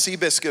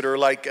Seabiscuit or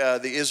like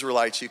the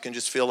Israelites. You can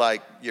just feel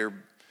like your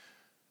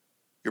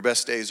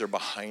best days are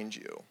behind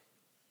you.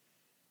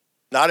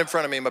 Not in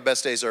front of me, my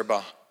best days are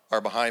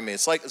behind me.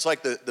 It's like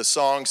the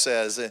song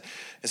says. It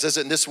says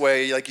it in this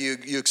way, like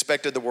you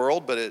expected the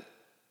world, but it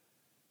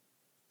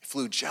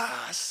flew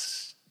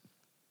just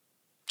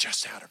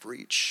out of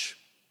reach.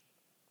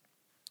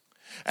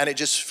 And it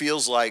just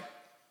feels like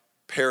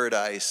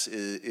paradise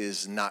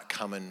is not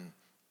coming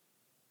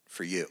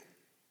for you.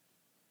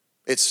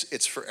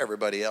 It's for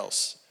everybody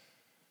else.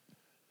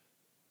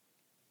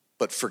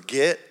 But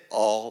forget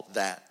all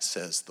that,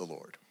 says the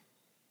Lord.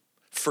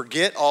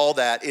 Forget all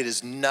that. It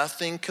is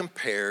nothing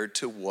compared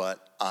to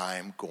what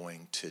I'm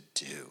going to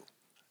do.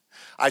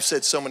 I've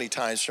said so many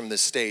times from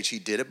this stage, he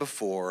did it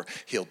before,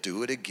 he'll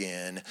do it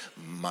again.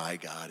 My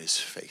God is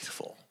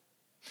faithful.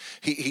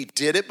 He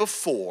did it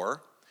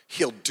before,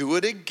 He'll do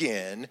it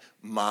again.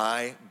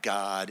 My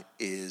God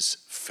is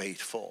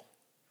faithful.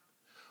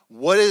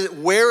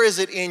 Where is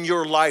it in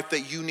your life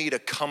that you need a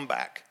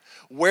comeback?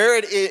 Where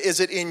is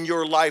it in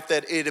your life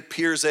that it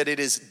appears that it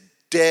is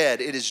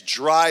dead, it is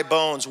dry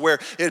bones, where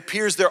it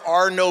appears there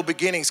are no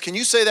beginnings? Can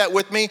you say that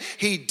with me?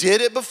 He did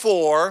it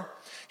before.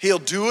 He'll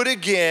do it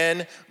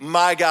again.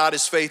 My God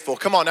is faithful.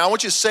 Come on, now I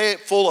want you to say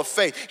it full of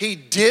faith. He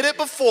did it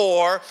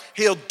before.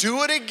 He'll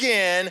do it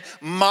again.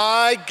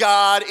 My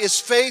God is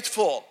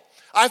faithful.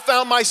 I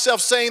found myself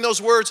saying those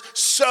words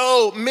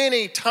so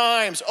many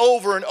times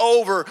over and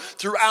over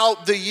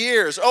throughout the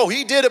years. Oh,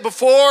 he did it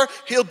before.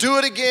 He'll do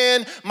it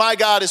again. My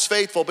God is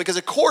faithful. Because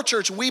at Core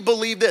Church, we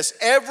believe this.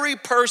 Every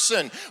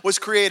person was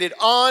created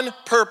on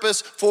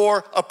purpose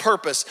for a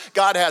purpose.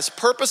 God has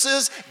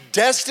purposes,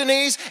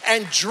 destinies,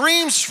 and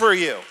dreams for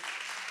you.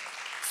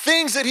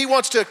 Things that he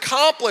wants to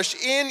accomplish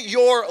in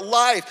your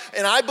life.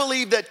 And I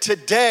believe that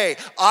today,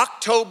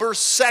 October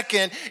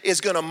 2nd,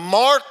 is going to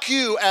mark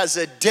you as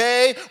a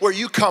day where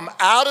you come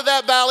out of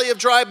that valley of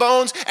dry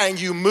bones and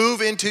you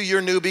move into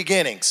your new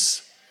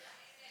beginnings.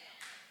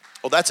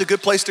 Well, that's a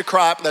good place to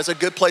cry. That's a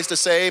good place to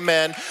say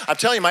amen. I'm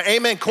telling you, my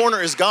amen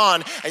corner is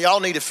gone, and y'all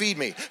need to feed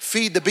me.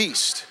 Feed the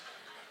beast.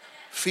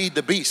 Feed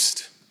the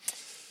beast.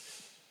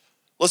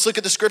 Let's look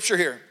at the scripture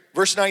here.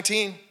 Verse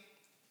 19.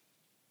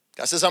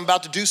 God says, I'm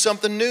about to do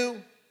something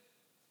new.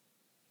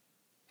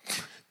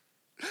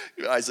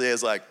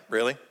 Isaiah's like,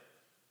 really?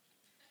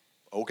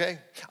 Okay.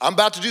 I'm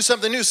about to do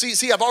something new.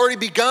 See, I've already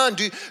begun.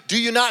 Do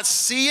you not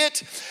see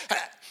it?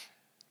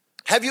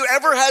 Have you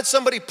ever had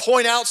somebody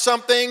point out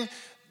something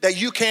that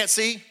you can't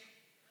see?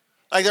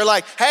 Like they're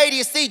like, hey, do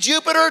you see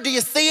Jupiter? Do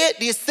you see it?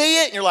 Do you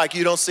see it? And you're like,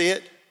 you don't see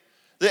it?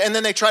 And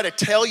then they try to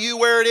tell you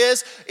where it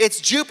is.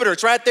 It's Jupiter.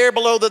 It's right there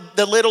below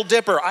the Little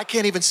Dipper. I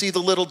can't even see the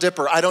Little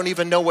Dipper. I don't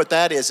even know what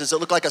that is. Does it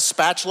look like a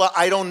spatula?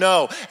 I don't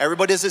know.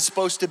 Everybody is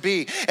supposed to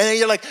be. And then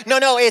you're like, no,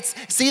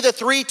 see the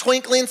 3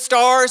 twinkling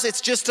stars? It's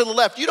just to the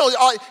left. You know,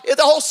 the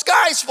whole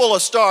sky's full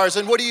of stars.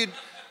 And what do you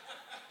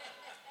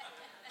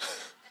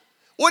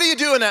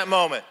do in that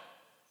moment?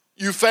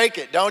 You fake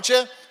it, don't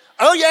you?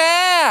 Oh,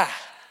 yeah.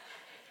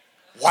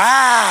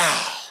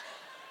 Wow.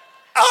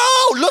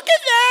 Oh, look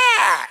at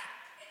that.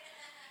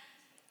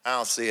 I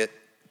don't see it.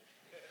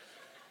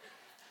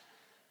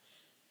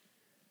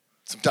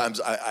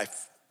 Sometimes I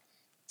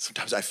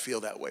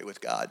feel that way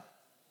with God.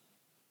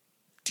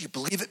 Do you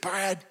believe it,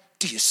 Brad?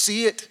 Do you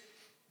see it?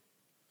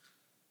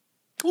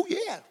 Oh,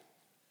 yeah.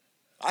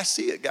 I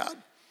see it, God.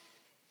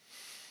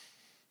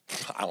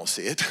 I don't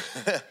see it.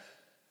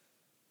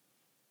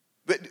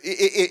 But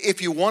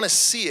if you want to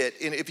see it,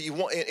 and if you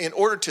want, in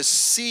order to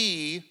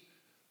see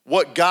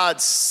what God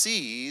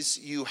sees,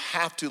 you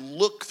have to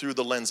look through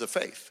the lens of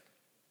faith.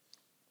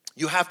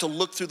 You have to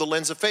look through the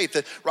lens of faith.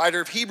 The writer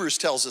of Hebrews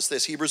tells us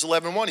this. Hebrews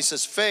 11:1, he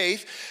says,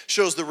 faith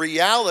shows the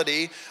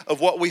reality of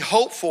what we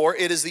hope for.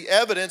 It is the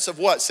evidence of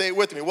what? Say it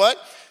with me. What?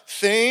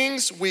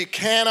 Things we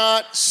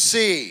cannot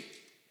see.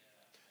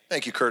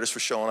 Thank you, Curtis, for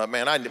showing up,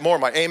 man. More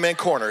of my amen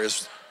corner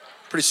is,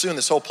 pretty soon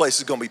this whole place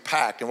is going to be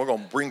packed and we're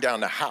going to bring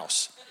down the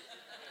house.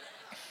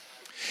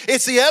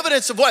 It's the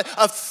evidence of what?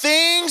 Of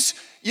things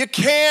you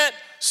can't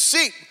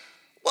see.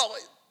 Well,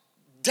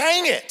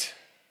 dang it.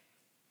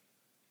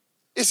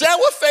 Is that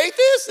what faith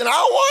is? And I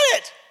want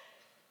it.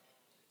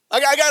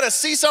 I got to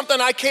see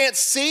something I can't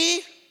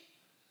see.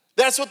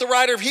 That's what the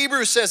writer of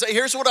Hebrews says.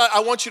 Here's what I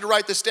want you to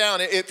write this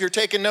down. If you're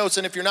taking notes,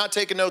 and if you're not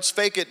taking notes,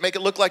 fake it. Make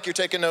it look like you're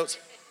taking notes.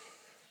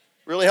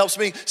 Really helps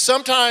me.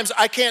 Sometimes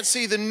I can't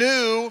see the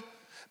new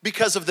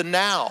because of the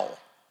now.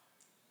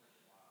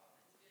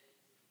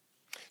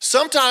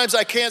 Sometimes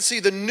I can't see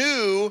the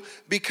new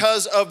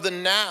because of the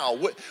now.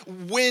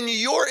 When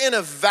you're in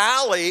a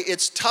valley,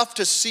 it's tough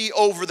to see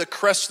over the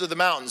crest of the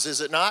mountains,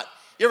 is it not?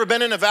 You ever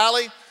been in a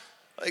valley?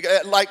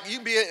 Like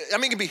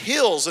it can be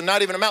hills and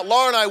not even a mountain.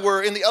 Laura and I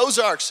were in the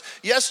Ozarks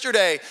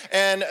yesterday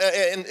and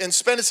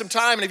spending some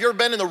time. And have you ever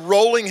been in the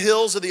rolling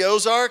hills of the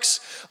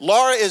Ozarks?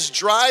 Laura is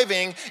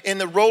driving in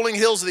the rolling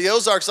hills of the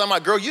Ozarks. I'm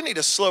like, girl, you need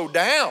to slow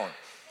down.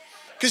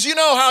 Because you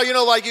know how,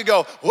 like you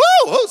go, woo,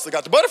 I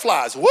got the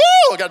butterflies. Woo,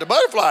 I got the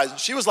butterflies. And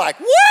she was like,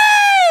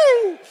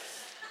 woo.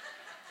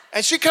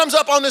 And she comes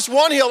up on this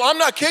one hill. I'm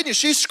not kidding you.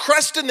 She's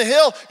cresting the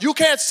hill. You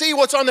can't see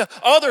what's on the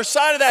other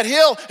side of that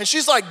hill. And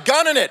she's like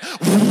gunning it.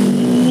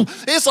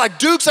 It's like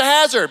Dukes of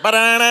Hazzard.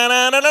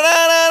 I'm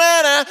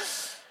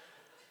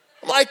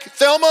like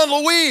Thelma and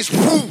Louise.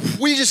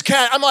 We just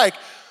can't. I'm like,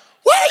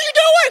 what are you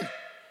doing?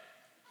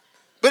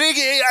 But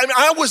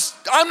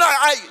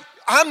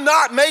I'm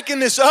not making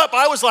this up.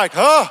 I was like,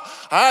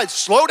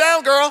 slow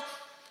down, girl.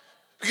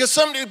 Because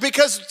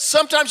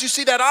sometimes you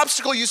see that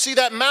obstacle, you see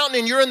that mountain,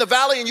 and you're in the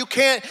valley, and you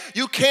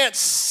can't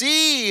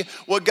see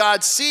what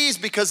God sees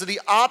because of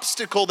the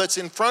obstacle that's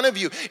in front of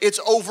you. It's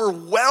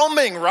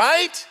overwhelming,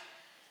 right?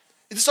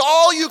 It's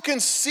all you can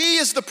see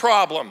is the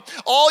problem.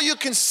 All you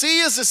can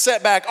see is the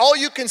setback. All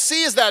you can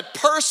see is that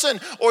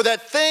person or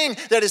that thing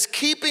that is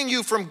keeping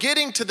you from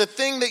getting to the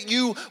thing that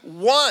you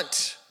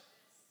want.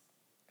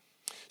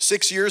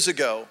 6 years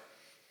ago,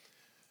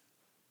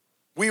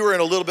 we were in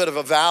a little bit of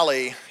a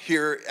valley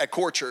here at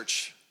Core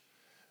Church,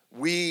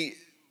 we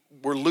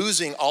were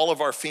losing all of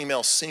our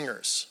female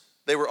singers.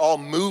 They were all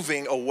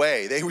moving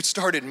away. They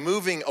started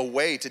moving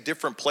away to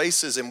different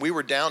places, and we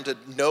were down to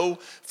no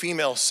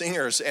female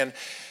singers. And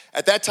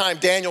at that time,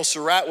 Daniel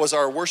Surratt was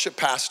our worship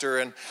pastor,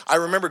 and I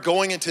remember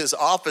going into his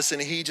office,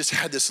 and he just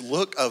had this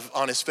look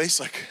on his face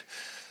like,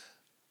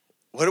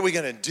 what are we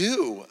gonna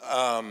do?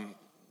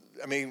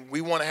 We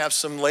want to have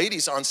some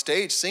ladies on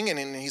stage singing,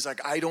 and he's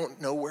like, I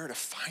don't know where to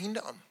find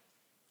them.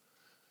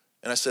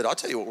 And I said, I'll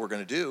tell you what we're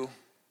gonna do.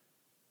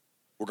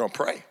 We're gonna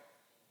pray.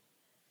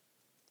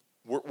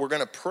 We're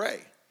gonna pray.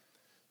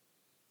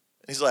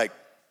 And he's like,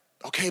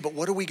 okay, but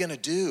what are we gonna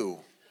do?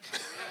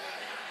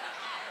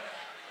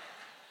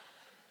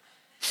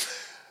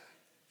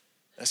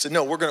 I said,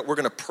 no, we're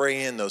gonna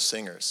pray in those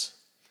singers.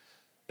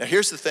 Now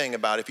here's the thing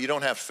about if you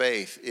don't have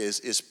faith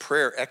is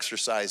prayer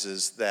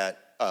exercises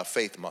that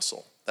faith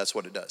muscle. That's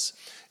what it does.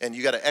 And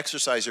you gotta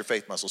exercise your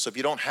faith muscle. So if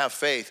you don't have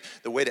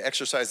faith, the way to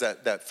exercise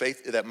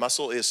that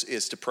muscle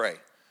is to pray.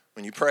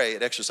 When you pray,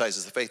 it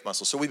exercises the faith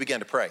muscle. So we began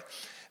to pray,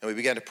 and we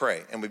began to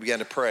pray, and we began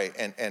to pray,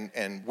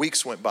 and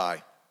weeks went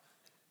by,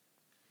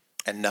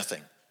 and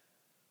nothing.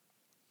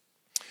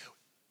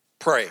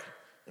 Pray,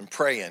 and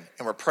praying,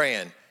 and we're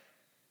praying,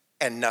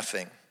 and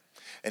nothing.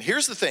 And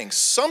here's the thing,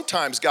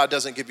 sometimes God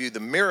doesn't give you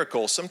the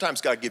miracle, sometimes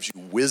God gives you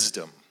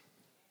wisdom.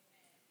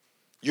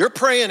 You're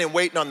praying and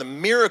waiting on the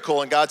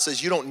miracle, and God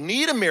says you don't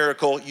need a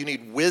miracle, you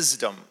need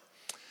wisdom.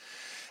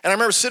 And I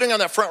remember sitting on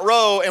that front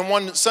row, and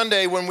one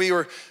Sunday when we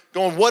were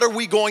going, what are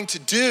we going to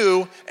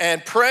do?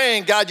 And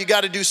praying, God, you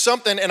got to do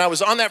something. And I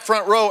was on that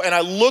front row, and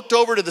I looked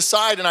over to the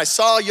side, and I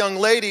saw a young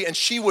lady, and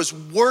she was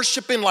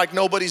worshiping like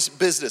nobody's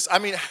business. I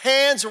mean,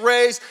 hands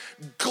raised,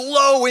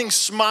 glowing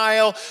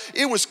smile.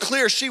 It was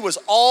clear she was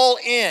all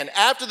in.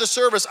 After the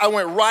service, I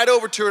went right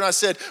over to her, and I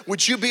said,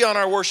 would you be on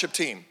our worship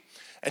team?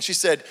 And she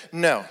said,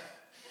 no.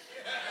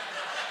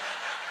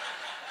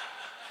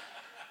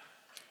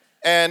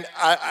 And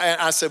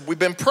I said, we've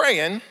been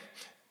praying,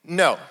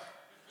 no.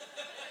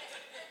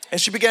 And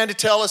she began to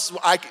tell us,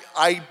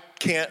 I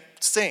can't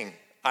sing.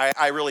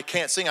 I really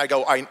can't sing. I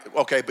go,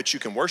 okay, but you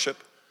can worship,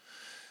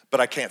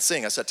 but I can't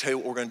sing. I said, tell you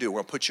what we're gonna do.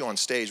 We're gonna put you on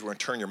stage. We're gonna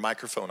turn your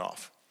microphone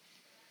off.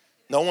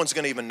 No one's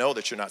gonna even know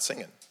that you're not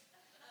singing.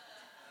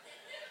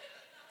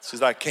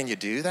 She's like, can you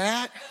do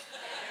that?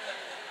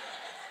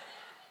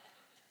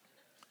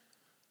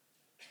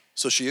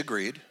 So she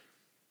agreed.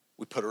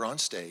 We put her on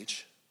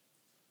stage,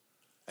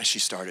 and she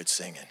started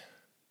singing.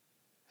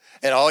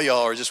 And all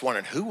y'all are just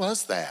wondering, who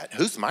was that?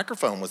 Whose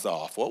microphone was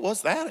off? What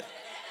was that?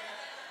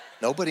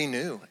 Nobody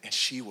knew. And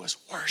she was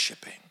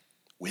worshiping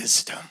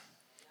wisdom.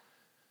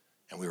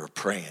 And we were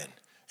praying,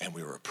 and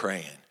we were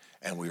praying,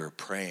 and we were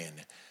praying.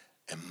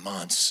 And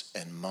months,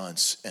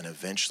 and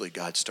eventually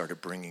God started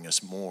bringing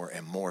us more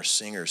and more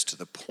singers to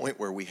the point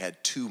where we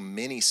had too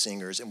many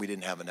singers and we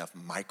didn't have enough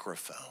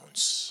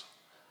microphones.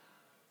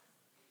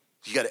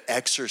 You got to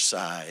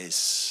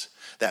exercise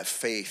that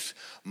faith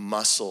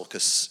muscle,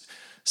 because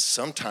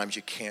sometimes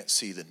you can't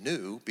see the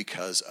new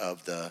because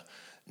of the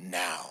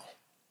now.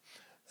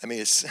 I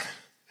mean,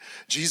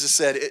 Jesus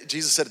said it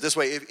this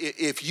way,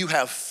 if you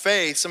have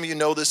faith, some of you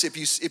know this,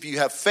 if you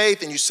have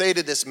faith and you say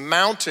to this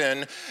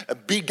mountain,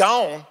 be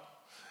gone,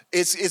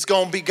 it's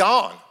going to be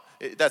gone.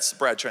 That's the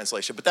Brad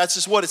translation, but that's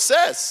just what it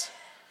says.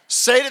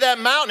 Say to that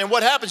mountain, and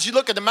what happens? You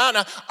look at the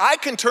mountain. I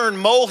can turn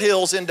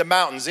molehills into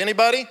mountains.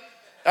 Anybody?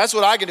 That's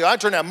what I can do. I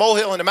turn that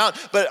molehill into a mountain.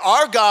 But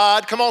our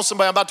God, come on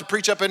somebody, I'm about to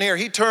preach up in here.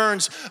 He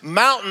turns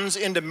mountains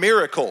into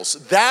miracles.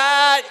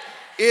 That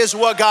is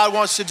what God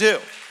wants to do.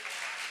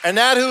 And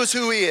that is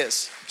who he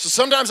is. So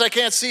sometimes I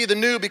can't see the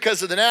new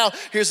because of the now.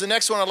 Here's the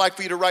next one I'd like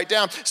for you to write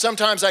down.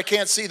 Sometimes I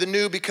can't see the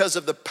new because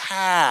of the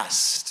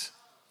past.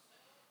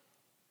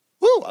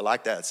 Woo, I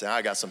like that. See,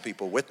 I got some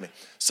people with me.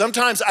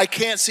 Sometimes I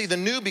can't see the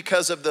new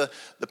because of the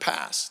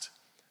past.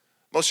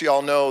 Most of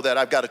y'all know that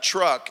I've got a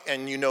truck,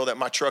 and you know that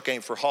my truck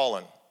ain't for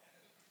hauling.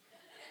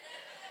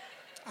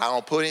 I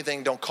don't put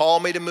anything, don't call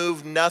me to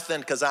move,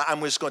 nothing, because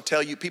I'm just going to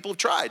tell you, people have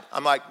tried.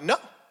 I'm like, no.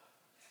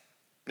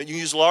 You can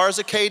use Laura's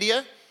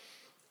Acadia,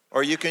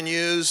 or you can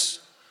use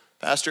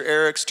Pastor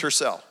Eric's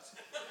Tercel.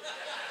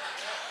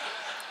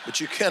 But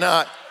you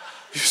cannot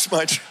use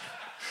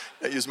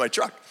my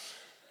truck.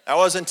 That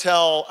was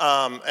until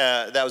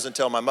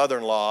my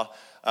mother-in-law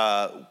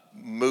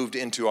moved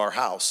into our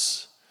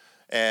house.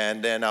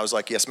 And then I was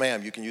like, yes,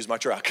 ma'am, you can use my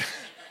truck.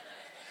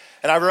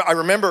 And I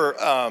remember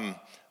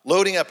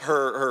loading up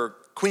her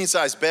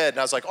queen-size bed, and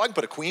I was like, I can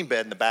put a queen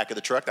bed in the back of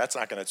the truck. That's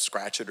not going to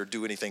scratch it or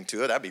do anything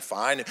to it. That'd be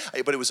fine.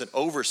 But it was an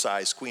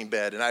oversized queen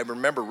bed, and I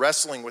remember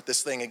wrestling with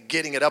this thing and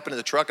getting it up into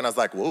the truck, and I was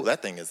like, whoa,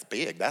 that thing is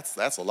big.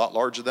 That's a lot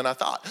larger than I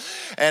thought.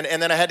 And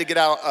then I had to get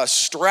out a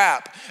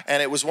strap,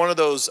 and it was one of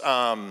those,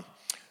 the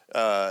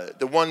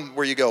one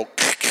where you go,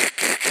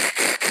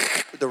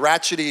 the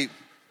ratchety.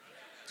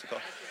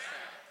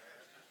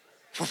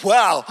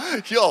 Wow,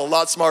 y'all a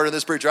lot smarter than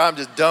this preacher. I'm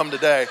just dumb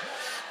today.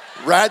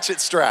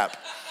 Ratchet strap.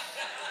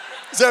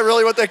 Is that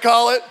really what they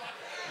call it?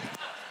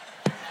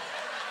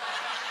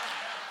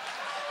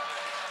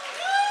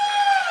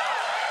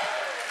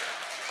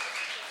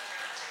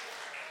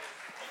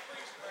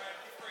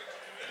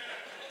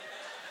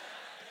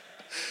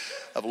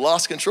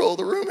 lost control of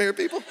the room here,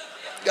 people.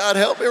 God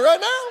help me right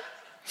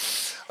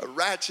now. A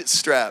ratchet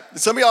strap.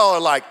 Some of y'all are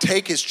like,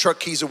 take his truck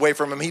keys away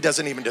from him. He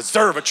doesn't even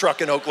deserve a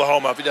truck in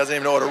Oklahoma if he doesn't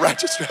even know what a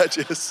ratchet strap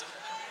is.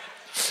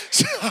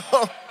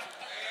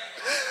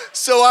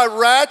 So I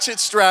ratchet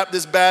strap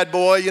this bad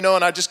boy, you know,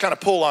 and I just kind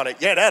of pull on it.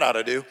 Yeah, that ought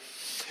to do.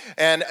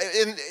 And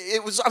I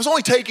was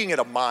only taking it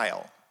a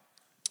mile.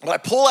 But I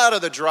pull out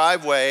of the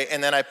driveway,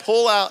 and then I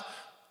pull out.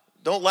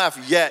 Don't laugh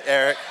yet,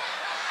 Eric.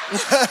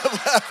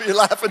 You're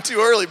laughing too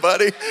early,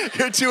 buddy.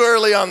 You're too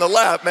early on the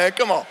laugh, man.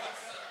 Come on.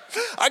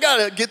 I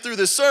got to get through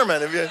this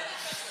sermon.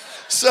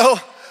 So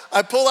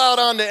I pull out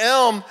onto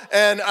Elm,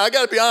 and I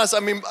got to be honest. I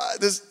mean,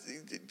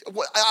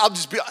 I'm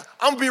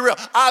gonna be real.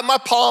 My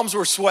palms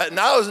were sweating.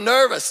 I was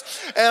nervous,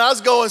 and I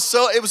was going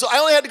I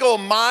only had to go a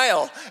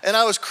mile, and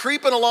I was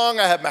creeping along.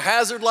 I had my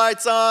hazard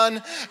lights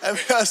on. I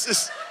mean, I was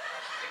just.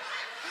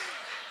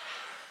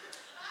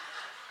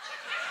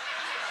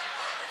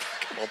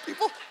 Come on,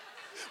 people.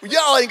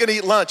 Y'all ain't gonna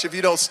eat lunch if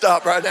you don't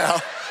stop right now.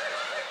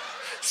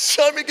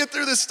 So let me get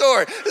through this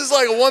story. This is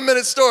like a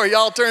 1-minute story.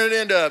 Y'all turn it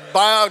into a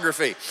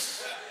biography.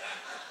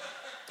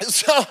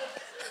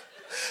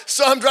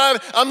 So I'm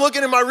driving, I'm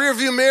looking in my rear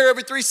view mirror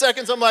every 3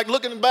 seconds. I'm like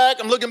looking back,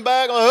 I'm looking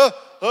back, and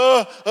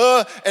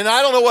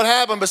I don't know what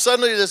happened, but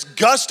suddenly this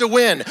gust of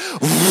wind,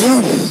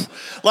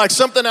 like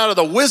something out of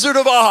the Wizard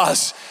of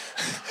Oz,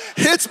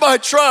 hits my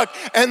truck,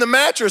 and the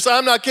mattress,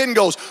 I'm not kidding,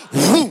 goes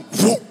whoo,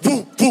 whoo,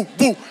 whoo, whoo,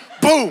 whoo,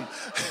 boom.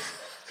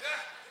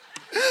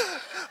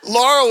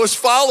 Laura was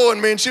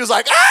following me, and she was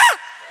like, ah!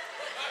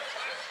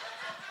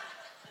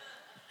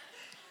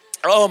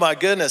 Oh my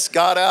goodness,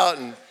 got out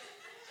and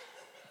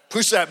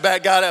pushed that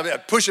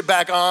back, push it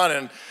back on,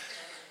 and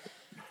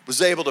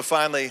was able to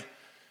finally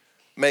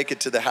make it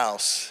to the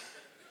house.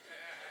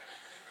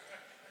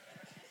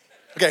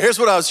 Okay, here's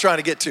what I was trying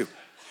to get to.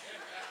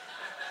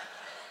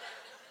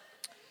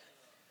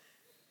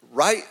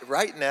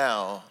 Right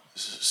now,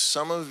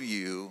 some of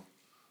you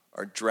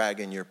are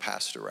dragging your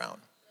past around.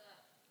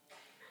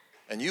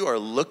 And you are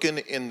looking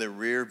in the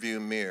rear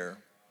view mirror,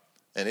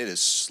 and it is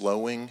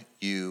slowing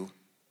you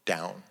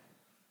down.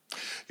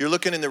 You're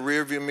looking in the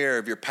rearview mirror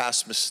of your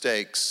past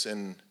mistakes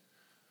and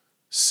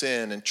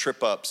sin and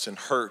trip-ups and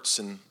hurts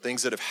and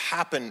things that have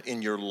happened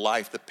in your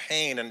life, the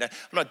pain. And I'm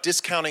not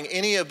discounting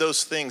any of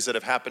those things that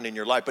have happened in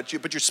your life, but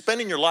you're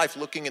spending your life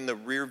looking in the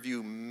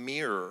rearview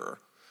mirror.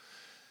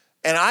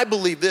 And I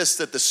believe this,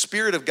 that the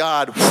Spirit of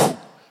God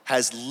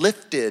has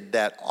lifted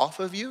that off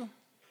of you,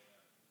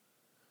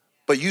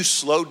 but you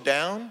slowed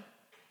down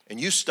and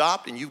you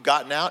stopped and you've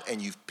gotten out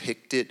and you've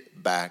picked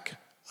it back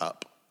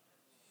up.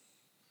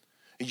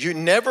 You're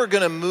never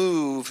gonna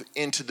move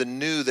into the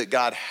new that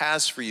God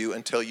has for you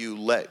until you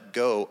let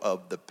go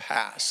of the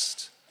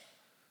past.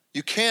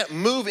 You can't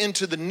move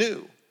into the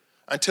new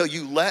until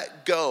you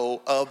let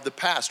go of the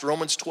past.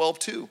 Romans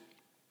 12:2.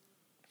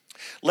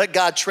 Let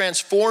God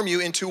transform you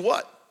into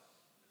what?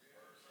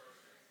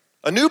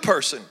 A new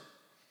person.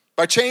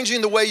 By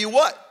changing the way you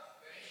what?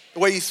 The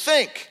way you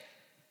think.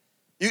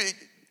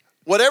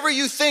 Whatever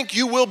you think,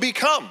 you will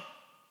become.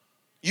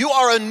 You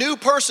are a new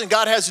person.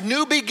 God has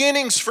new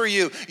beginnings for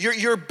you.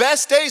 Your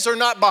best days are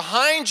not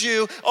behind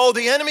you. Oh,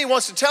 the enemy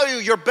wants to tell you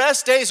your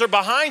best days are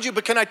behind you,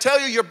 but can I tell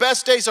you your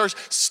best days are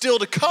still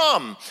to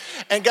come?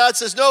 And God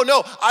says,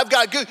 no, I've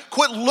got good.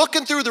 Quit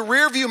looking through the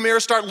rearview mirror,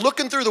 start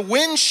looking through the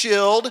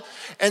windshield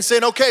and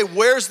saying, okay,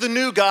 where's the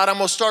new, God? I'm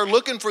gonna start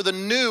looking for the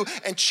new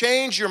and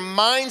change your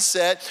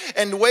mindset.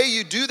 And the way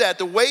you do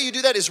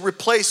that is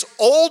replace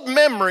old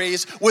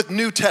memories with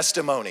new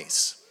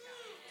testimonies.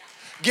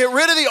 Get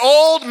rid of the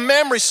old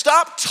memories.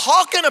 Stop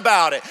talking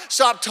about it.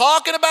 Stop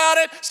talking about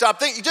it. Stop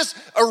thinking. Just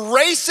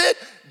erase it.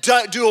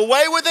 Do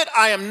away with it.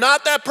 I am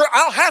not that person. I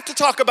don't have to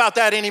talk about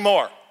that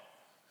anymore.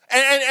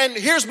 And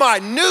here's my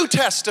new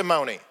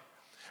testimony.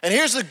 And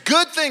here's the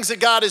good things that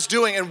God is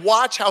doing. And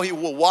watch how he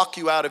will walk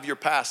you out of your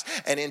past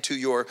and into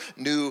your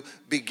new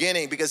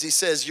beginning. Because he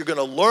says you're going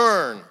to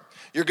learn.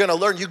 You're going to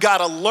learn. You got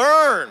to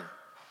learn.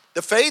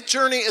 The faith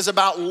journey is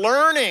about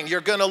learning.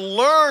 You're going to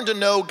learn to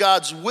know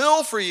God's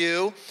will for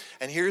you.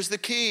 And here's the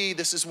key.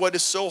 This is what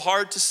is so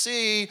hard to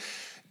see.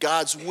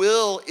 God's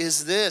will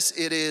is this.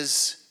 It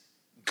is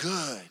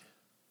good.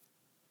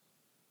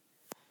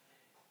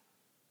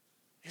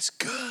 It's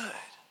good.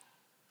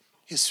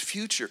 His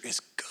future is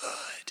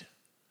good.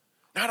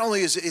 Not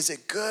only is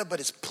it good, but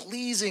it's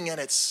pleasing and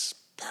it's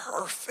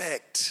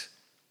perfect.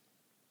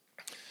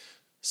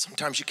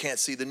 Sometimes you can't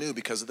see the new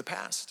because of the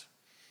past.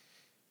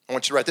 I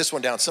want you to write this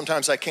one down.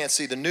 Sometimes I can't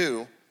see the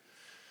new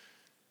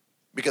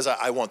because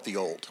I want the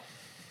old.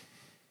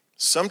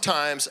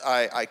 Sometimes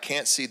I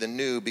can't see the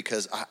new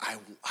because I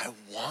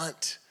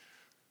want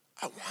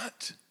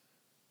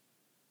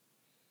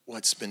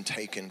what's been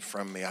taken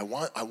from me. I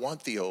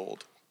want the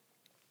old.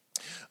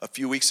 A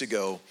few weeks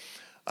ago,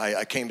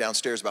 I came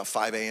downstairs about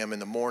 5 a.m. in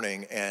the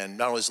morning, and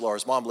not only does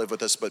Laura's mom live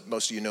with us, but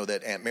most of you know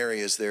that Aunt Mary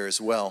is there as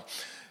well.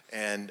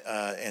 And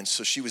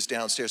so she was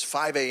downstairs,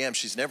 5 a.m.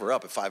 She's never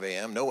up at 5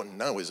 a.m. No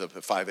one is up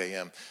at 5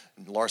 a.m.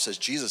 And Laura says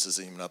Jesus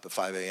isn't even up at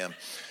 5 a.m.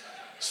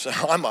 So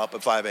I'm up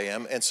at 5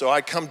 a.m. And so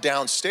I come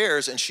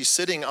downstairs and she's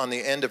sitting on the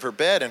end of her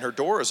bed and her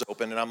door is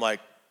open. And I'm like,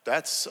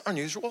 that's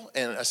unusual.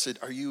 And I said,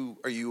 are you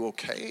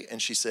okay?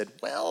 And she said,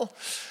 well,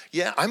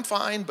 yeah, I'm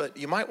fine, but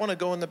you might want to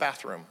go in the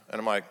bathroom. And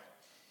I'm like,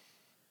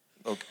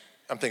 okay.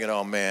 I'm thinking,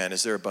 oh man,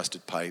 is there a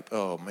busted pipe?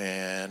 Oh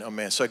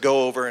man. So I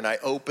go over and I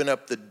open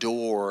up the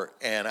door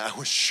and I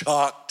was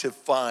shocked to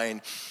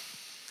find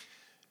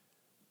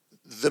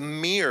the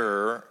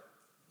mirror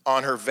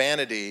on her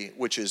vanity,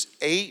 which is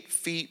 8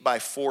 feet by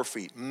 4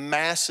 feet,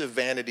 massive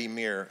vanity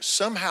mirror,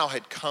 somehow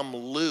had come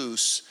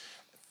loose,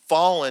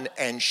 fallen,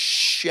 and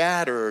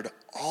shattered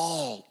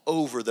all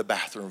over the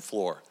bathroom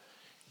floor.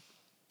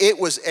 It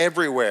was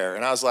everywhere.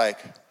 And I was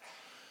like,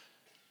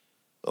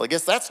 well, I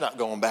guess that's not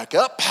going back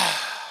up.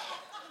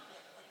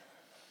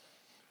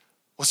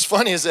 What's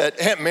funny is that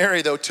Aunt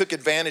Mary, though, took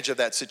advantage of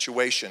that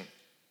situation.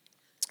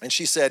 And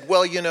she said,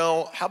 well, you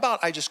know, how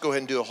about I just go ahead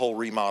and do a whole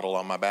remodel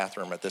on my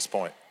bathroom at this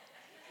point?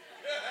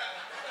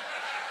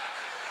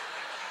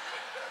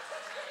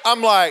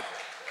 I'm like,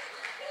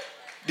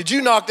 did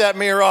you knock that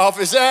mirror off?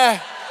 Is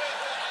that?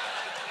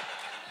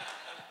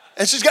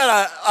 And she's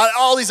got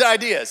all these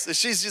ideas.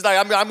 She's like,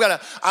 I'm gonna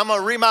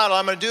remodel.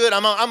 I'm gonna do it.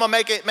 I'm gonna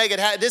make it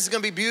happen. This is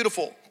gonna be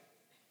beautiful.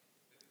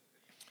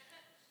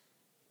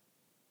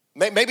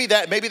 Maybe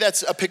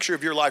that's a picture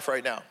of your life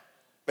right now.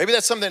 Maybe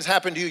that's something that's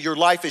happened to you. Your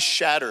life is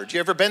shattered.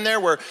 You ever been there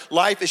where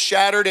life is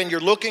shattered and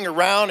you're looking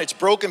around, it's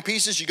broken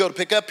pieces, you go to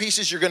pick up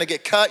pieces, you're gonna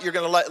get cut,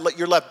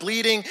 you're left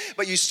bleeding,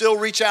 but you still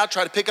reach out,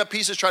 try to pick up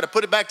pieces, try to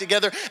put it back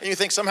together, and you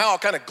think somehow I'll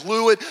kind of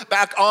glue it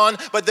back on,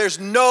 but there's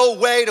no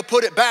way to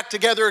put it back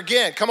together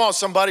again. Come on,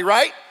 somebody,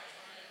 right?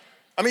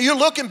 I mean, you're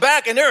looking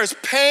back and there is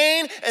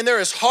pain and there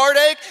is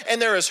heartache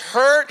and there is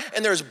hurt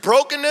and there is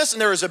brokenness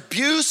and there is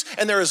abuse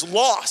and there is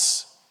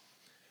loss.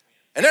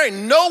 And there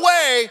ain't no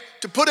way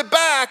to put it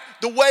back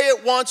the way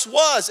it once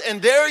was.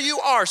 And there you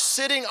are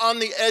sitting on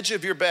the edge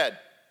of your bed.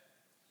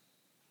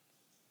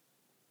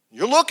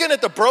 You're looking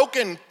at the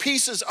broken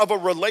pieces of a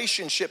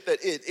relationship that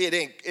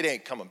it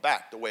ain't coming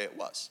back the way it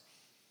was.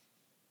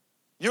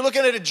 You're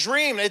looking at a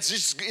dream,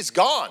 it's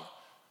gone.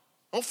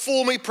 Don't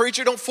fool me,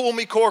 preacher, don't fool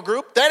me, core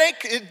group.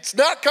 It's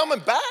not coming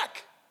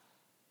back.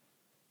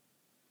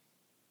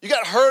 You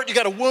got hurt, you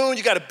got a wound,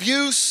 you got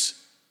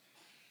abuse,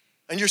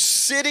 and you're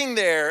sitting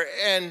there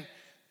and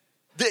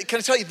can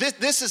I tell you,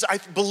 this is, I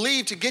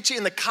believe, to get you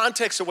in the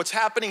context of what's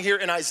happening here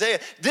in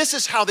Isaiah, this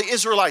is how the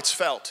Israelites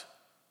felt.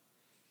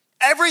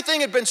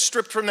 Everything had been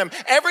stripped from them.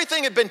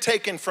 Everything had been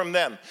taken from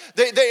them.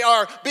 They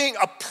are being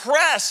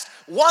oppressed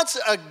once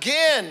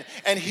again.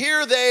 And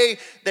here they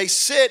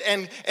sit,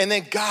 and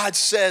then God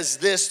says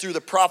this through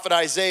the prophet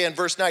Isaiah in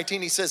verse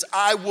 19. He says,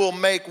 I will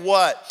make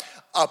what?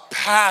 A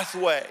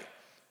pathway.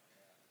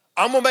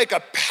 I'm gonna make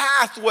a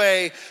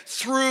pathway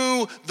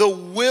through the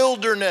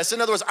wilderness. In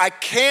other words, I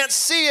can't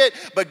see it,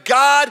 but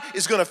God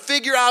is gonna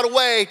figure out a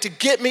way to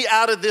get me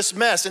out of this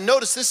mess. And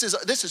notice this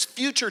is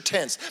future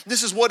tense.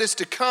 This is what is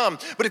to come.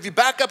 But if you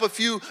back up a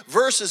few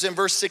verses in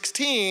verse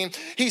 16,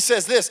 he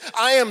says this,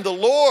 I am the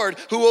Lord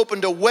who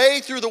opened a way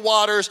through the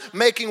waters,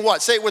 making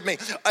what? Say it with me.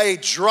 A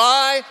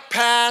dry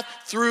path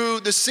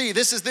through the sea.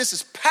 This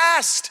is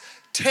past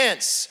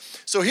tense.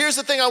 So here's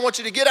the thing I want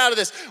you to get out of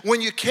this.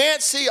 When you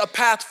can't see a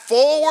path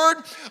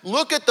forward,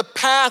 look at the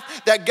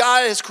path that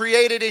God has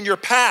created in your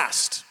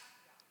past.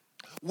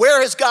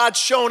 Where has God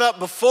shown up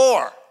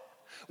before?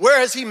 Where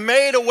has he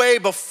made a way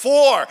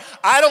before?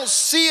 I don't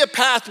see a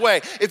pathway.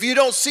 If you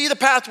don't see the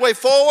pathway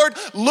forward,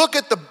 look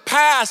at the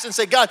past and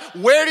say, God,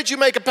 where did you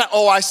make a path?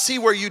 Oh, I see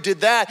where you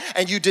did that,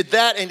 and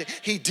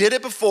he did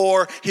it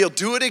before. He'll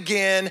do it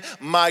again.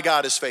 My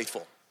God is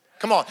faithful.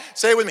 Come on,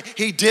 say it with me.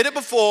 He did it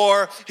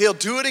before, he'll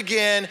do it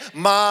again.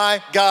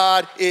 My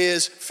God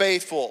is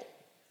faithful.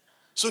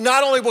 So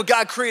not only will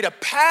God create a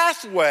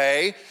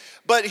pathway,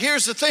 but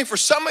here's the thing, for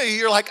some of you,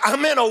 you're like,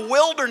 I'm in a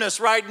wilderness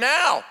right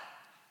now.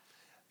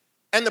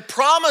 And the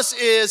promise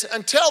is,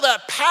 until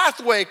that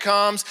pathway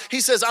comes,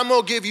 he says, I'm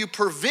gonna give you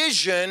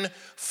provision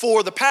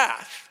for the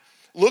path.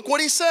 Look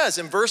what he says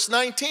in verse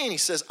 19. He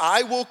says,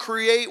 I will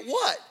create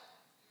what?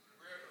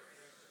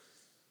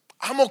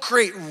 I'm gonna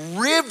create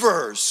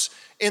rivers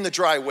in the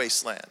dry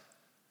wasteland.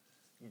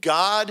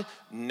 God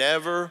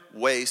never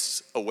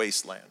wastes a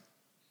wasteland.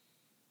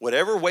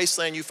 Whatever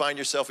wasteland you find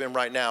yourself in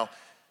right now,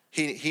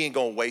 he ain't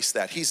gonna waste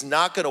that. He's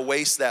not gonna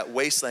waste that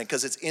wasteland,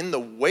 because it's in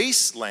the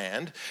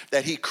wasteland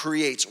that he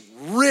creates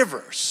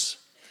rivers.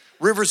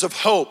 Rivers of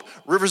hope,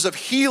 rivers of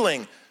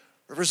healing,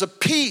 rivers of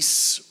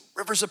peace,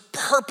 rivers of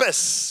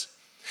purpose.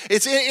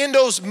 It's in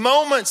those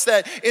moments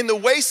that in the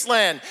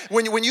wasteland,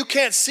 when you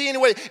can't see any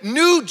way,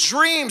 new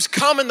dreams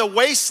come in the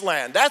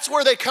wasteland. That's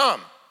where they come.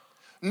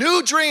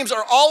 New dreams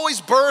are always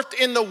birthed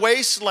in the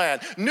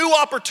wasteland. New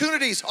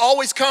opportunities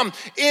always come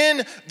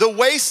in the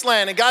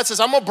wasteland. And God says,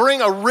 I'm gonna bring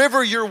a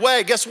river your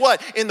way. Guess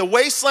what? In the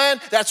wasteland,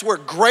 that's where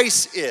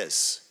grace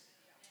is.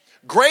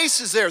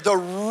 Grace is there, the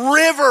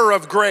river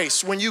of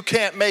grace when you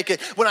can't make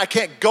it, when I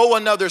can't go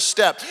another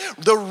step.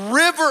 The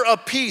river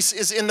of peace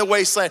is in the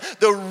wasteland.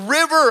 The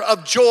river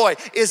of joy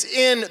is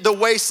in the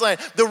wasteland.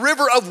 The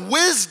river of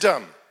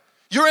wisdom.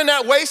 You're in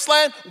that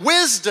wasteland,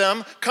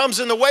 wisdom comes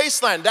in the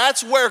wasteland.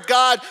 That's where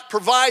God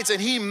provides,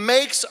 and he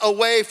makes a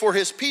way for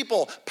his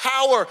people.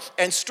 Power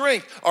and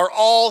strength are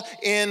all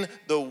in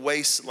the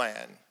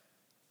wasteland.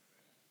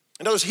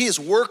 In other words, he is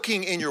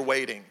working in your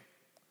waiting.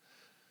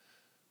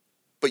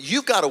 But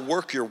you've got to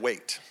work your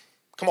wait.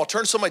 Come on,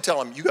 turn to somebody,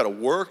 tell them, you got to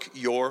work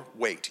your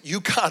wait. You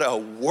got to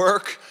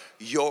work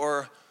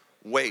your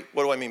wait.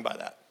 What do I mean by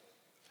that?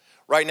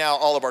 Right now,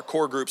 all of our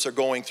core groups are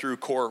going through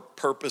core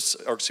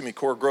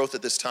growth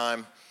at this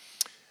time.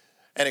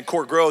 And in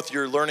core growth,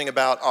 you're learning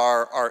about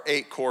our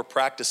 8 core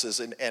practices.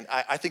 And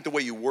I think the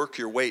way you work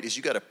your weight is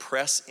you got to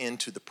press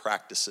into the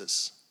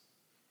practices.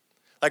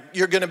 Like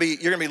you're gonna be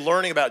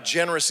learning about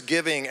generous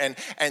giving and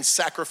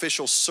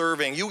sacrificial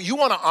serving. You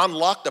wanna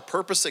unlock the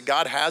purpose that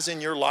God has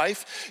in your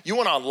life. You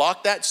wanna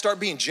unlock that, start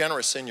being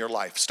generous in your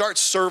life. Start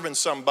serving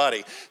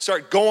somebody.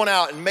 Start going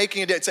out and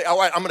making a day. Say, all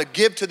right, I'm gonna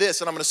give to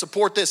this and I'm gonna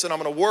support this and I'm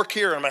gonna work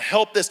here and I'm gonna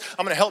help this.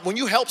 I'm gonna help. When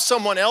you help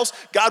someone else,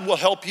 God will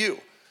help you.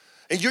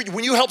 And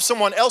when you help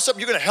someone else up,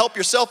 you're gonna help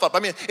yourself up.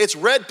 I mean, it's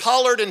Red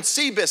Pollard and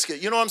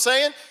Seabiscuit, you know what I'm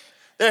saying?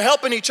 They're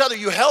helping each other.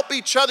 You help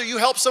each other, you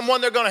help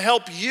someone, they're gonna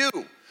help you.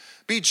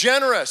 Be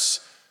generous,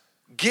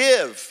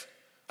 give.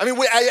 I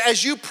mean,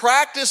 as you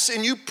practice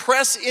and you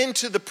press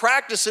into the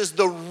practices,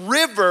 the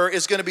river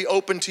is gonna be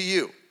open to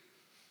you.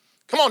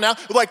 Come on now,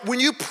 like when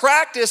you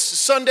practice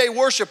Sunday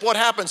worship, what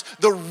happens?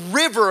 The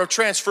river of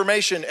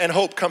transformation and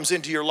hope comes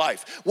into your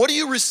life. What are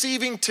you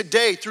receiving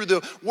today through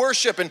the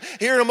worship? And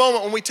here in a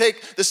moment when we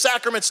take the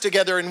sacraments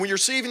together and when you're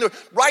receiving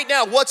right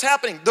now, what's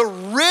happening? The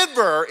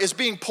river is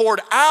being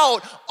poured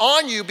out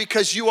on you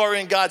because you are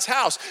in God's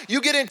house.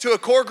 You get into a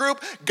core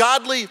group,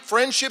 godly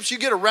friendships, you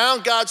get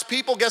around God's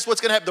people, guess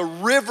what's gonna happen?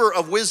 The river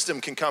of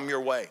wisdom can come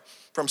your way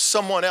from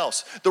someone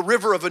else. The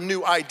river of a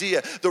new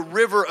idea, the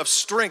river of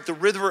strength, the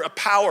river of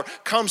power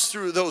comes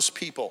through those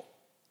people.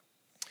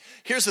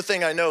 Here's the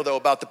thing I know though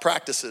about the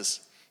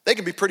practices. They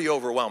can be pretty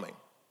overwhelming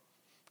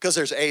because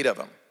there's 8 of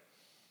them.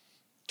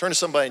 Turn to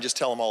somebody and just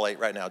tell them all 8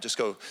 right now. Just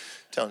go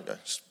tell them.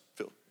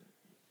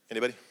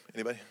 Anybody?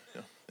 Anybody?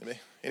 No?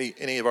 Anybody?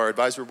 Any of our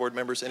advisory board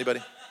members?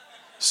 Anybody?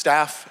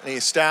 Staff? Any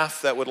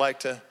staff that would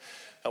like to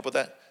help with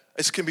that?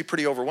 This can be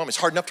pretty overwhelming. It's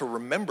hard enough to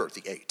remember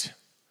the 8.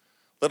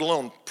 Let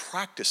alone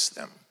practice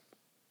them.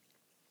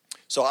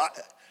 So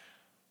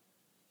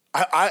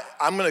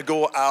I'm gonna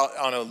go out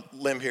on a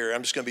limb here.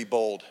 I'm just gonna be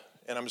bold,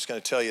 and I'm just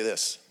gonna tell you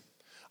this.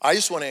 I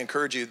just wanna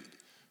encourage you,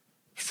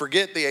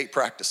 forget the 8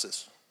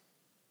 practices,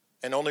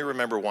 and only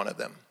remember one of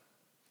them.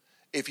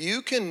 If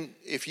you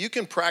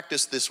can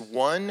practice this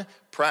one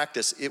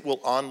practice, it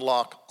will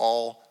unlock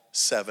all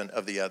 7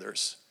 of the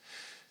others.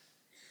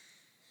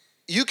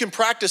 You can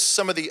practice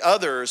some of the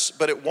others,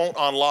 but it won't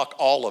unlock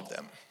all of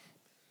them.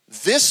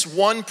 This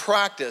one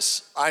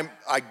practice,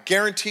 I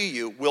guarantee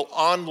you, will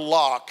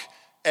unlock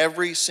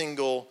every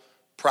single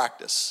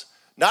practice.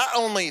 Not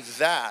only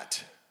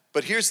that,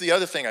 but here's the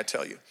other thing I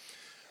tell you.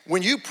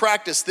 When you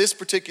practice this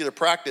particular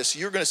practice,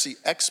 you're gonna see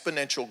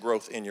exponential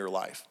growth in your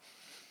life.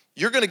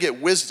 You're gonna get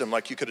wisdom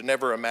like you could have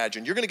never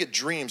imagined. You're gonna get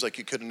dreams like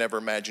you could have never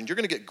imagined. You're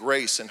gonna get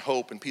grace and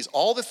hope and peace.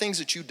 All the things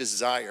that you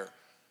desire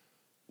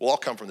will all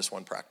come from this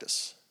one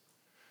practice.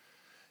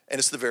 And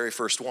it's the very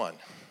first one,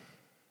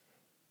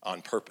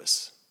 on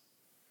purpose.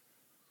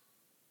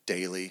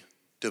 Daily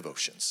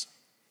devotions.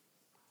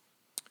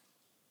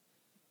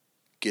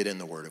 Get in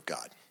the Word of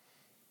God.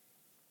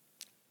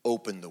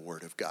 Open the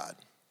Word of God.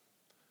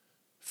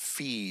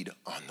 Feed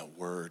on the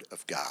Word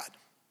of God.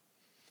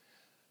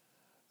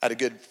 I had a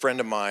good friend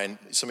of mine,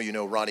 some of you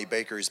know Ronnie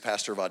Baker, he's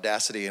pastor of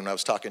Audacity, and I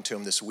was talking to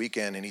him this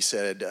weekend, and he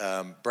said,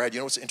 Brad, you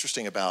know what's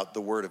interesting about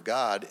the Word of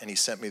God? And he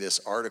sent me this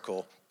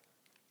article.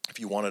 If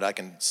you want it, I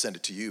can send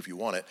it to you if you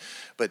want it.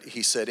 But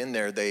he said in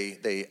there,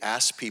 they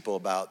asked people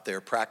about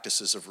their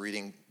practices of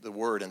reading the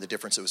Word and the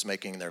difference it was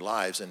making in their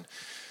lives. And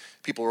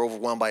people are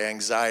overwhelmed by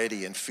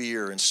anxiety and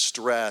fear and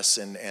stress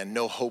and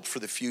no hope for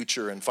the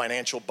future and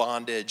financial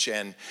bondage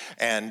and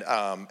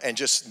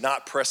just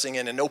not pressing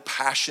in and no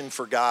passion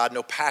for God,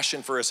 no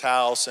passion for his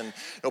house and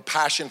no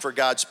passion for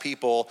God's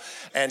people.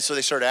 And so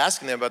they started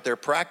asking them about their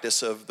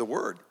practice of the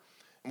Word.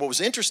 And what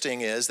was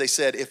interesting is they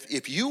said,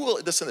 if you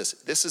will, listen to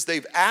this,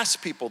 they've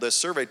asked people this,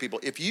 surveyed people,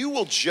 if you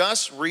will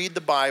just read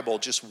the Bible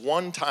just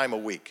one time a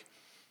week,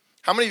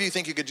 how many of you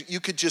think you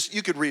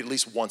could read at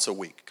least once a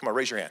week? Come on,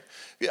 raise your hand.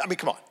 I mean,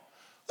 come on.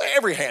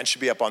 Every hand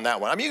should be up on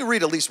that one. I mean, you can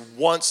read at least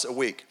once a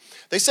week.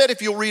 They said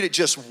if you'll read it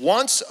just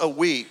once a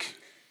week,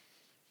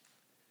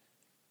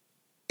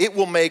 it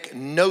will make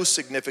no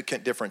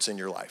significant difference in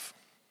your life.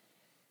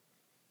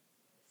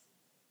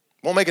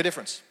 Won't make a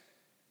difference.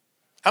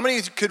 How many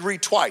of you could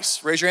read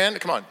twice? Raise your hand.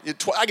 Come on.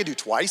 I could do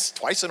twice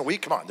in a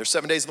week. Come on, there's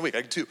 7 days in the week.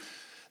 I could do 2.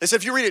 They said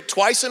if you read it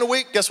twice in a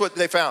week, guess what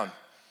they found?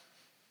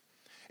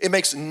 It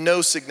makes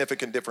no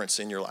significant difference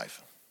in your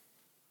life.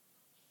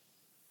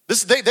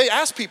 They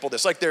ask people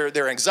this, like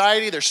their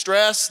anxiety, their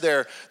stress,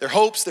 their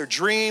hopes, their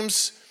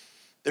dreams,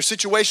 their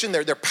situation,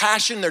 their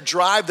passion, their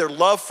drive, their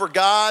love for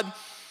God,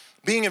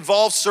 being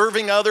involved,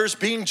 serving others,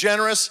 being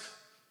generous.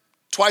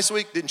 Twice a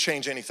week didn't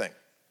change anything.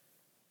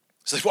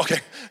 So, okay.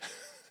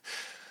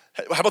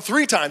 How about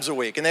 3 times a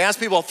week? And they asked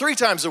people 3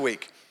 times a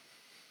week.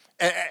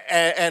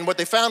 And what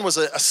they found was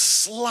a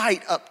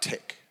slight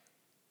uptick.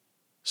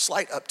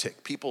 Slight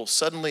uptick. People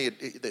suddenly,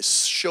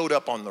 this showed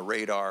up on the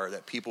radar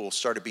that people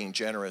started being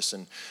generous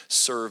and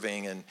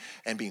serving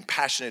and being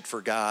passionate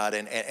for God,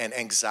 and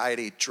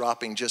anxiety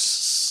dropping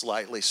just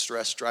slightly,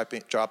 stress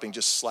dropping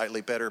just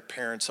slightly, better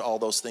parents, all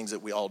those things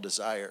that we all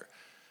desire.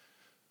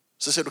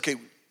 So I said, okay,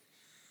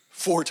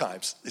 4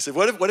 times. They said,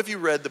 what if you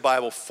read the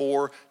Bible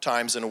 4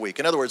 times in a week?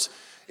 In other words,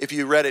 if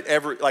you read it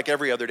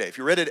every other day. If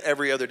you read it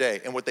every other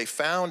day. And what they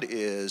found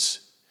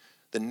is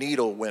the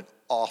needle went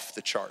off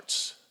the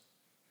charts.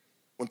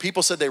 When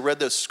people said they read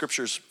the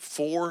scriptures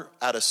 4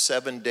 out of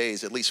 7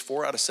 days, at least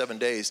 4 out of 7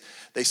 days,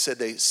 they said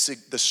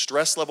the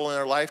stress level in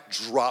their life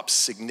dropped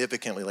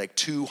significantly, like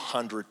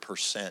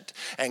 200%.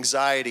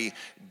 Anxiety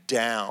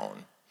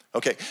down.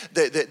 Okay,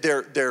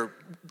 their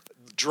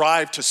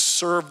drive to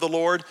serve the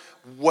Lord,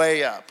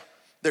 way up.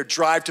 Their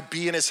drive to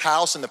be in his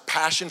house and the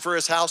passion for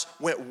his house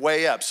went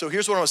way up. So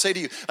here's what I want to say to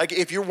you. Like,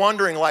 if you're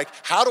wondering, like,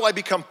 how do I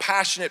become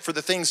passionate for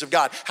the things of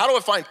God? How do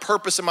I find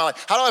purpose in my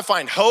life? How do I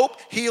find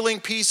hope, healing,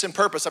 peace, and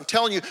purpose? I'm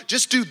telling you,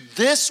 just do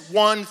this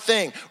one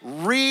thing.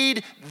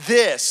 Read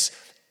this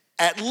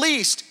at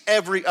least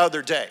every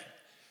other day.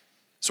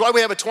 That's why we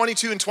have a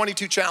 22 and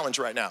 22 challenge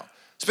right now.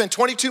 Spend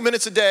 22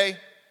 minutes a day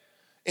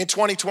in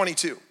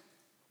 2022.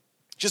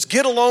 Just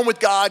get alone with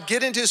God,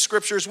 get into his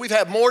scriptures. We've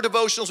had more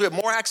devotionals, we have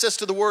more access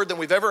to the word than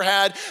we've ever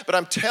had. But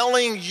I'm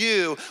telling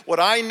you, what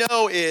I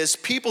know is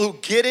people who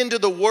get into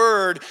the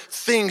word,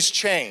 things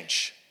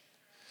change.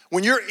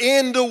 When you're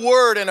in the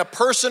word and a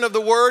person of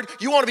the word,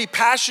 you want to be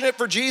passionate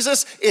for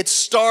Jesus, it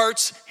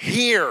starts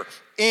here.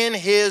 In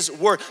his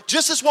word.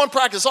 Just this one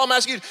practice, all I'm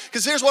asking you,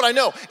 because here's what I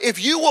know.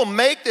 If you will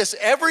make this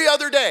every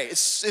other day,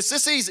 it's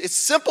this easy, it's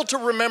simple to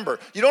remember.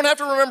 You don't have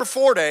to remember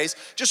 4 days,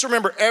 just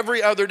remember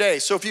every other day.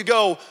 So if you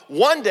go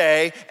one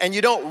day and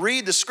you don't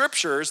read the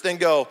scriptures, then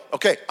go,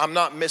 okay, I'm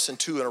not missing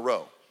 2 in a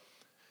row.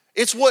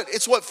 It's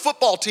what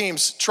football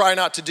teams try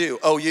not to do,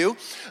 OU.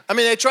 I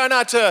mean, they try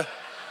not to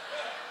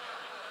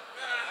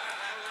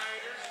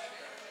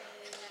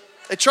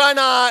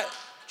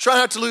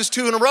lose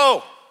 2 in a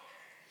row.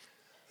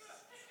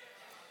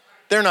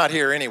 They're not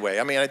here anyway.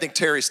 I mean, I think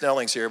Terry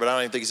Snelling's here, but I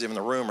don't even think he's even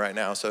in the room right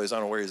now, so I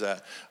don't know where he's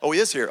at. Oh, he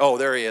is here. Oh,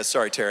 there he is.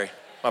 Sorry, Terry.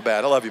 My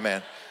bad. I love you,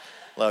 man.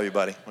 Love you,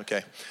 buddy.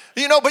 Okay.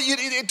 But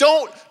you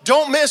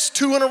don't miss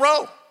 2 in a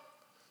row.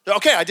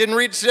 Okay, I didn't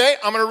read it today.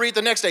 I'm going to read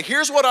the next day.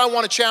 Here's what I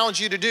want to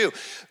challenge you to do.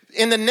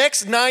 In the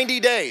next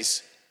 90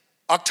 days,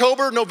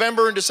 October,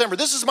 November, and December.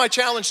 This is my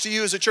challenge to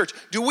you as a church.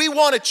 Do we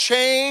want to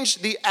change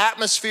the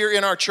atmosphere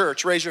in our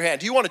church? Raise your hand.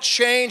 Do you want to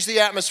change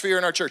the atmosphere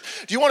in our church?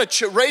 Do you want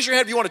to raise your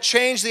hand if you want to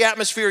change the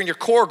atmosphere in your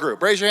core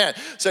group? Raise your hand.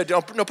 Say,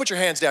 no, put your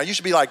hands down. You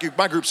should be like,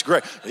 my group's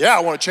great. Yeah, I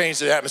want to change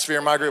the atmosphere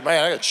in my group.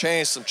 Man, I got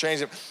to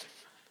change it.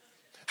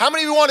 How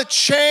many of you want to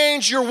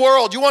change your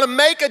world? You want to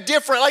make a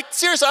difference? Like,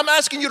 seriously, I'm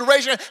asking you to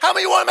raise your hand. How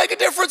many of you want to make a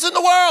difference in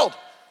the world?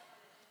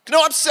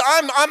 No,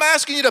 I'm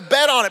asking you to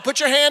bet on it. Put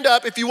your hand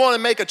up if you want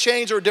to make a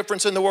change or a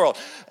difference in the world.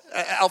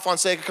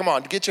 Alfonseca, come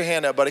on, get your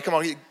hand up, buddy. Come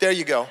on, there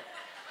you go.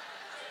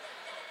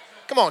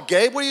 Come on,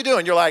 Gabe, what are you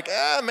doing? You're like,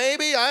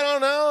 maybe, I don't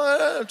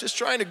know. I'm just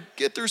trying to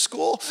get through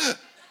school.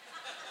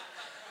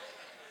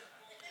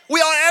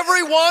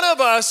 Every one of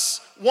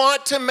us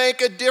want to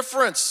make a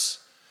difference.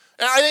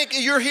 And I think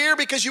you're here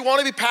because you want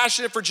to be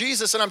passionate for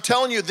Jesus, and I'm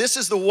telling you, this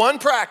is the one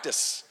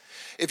practice.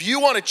 If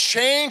you want to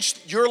change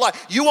your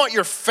life, you want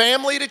your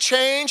family to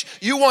change,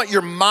 you want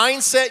your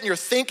mindset and your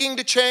thinking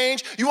to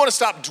change, you want to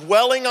stop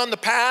dwelling on the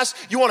past,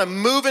 you want to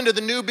move into the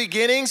new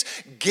beginnings,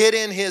 get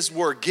in his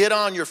word. Get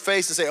on your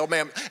face and say, oh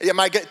man, am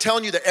I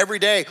telling you that every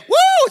day, woo,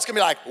 it's going to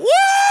be like, woo?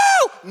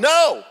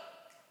 No.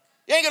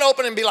 You ain't going to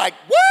open and be like,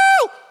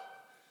 woo.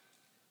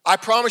 I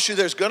promise you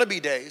there's going to be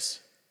days.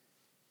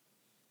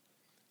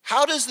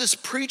 How does this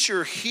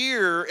preacher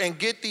hear and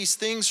get these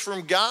things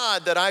from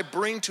God that I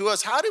bring to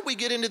us? How did we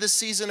get into the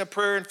season of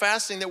prayer and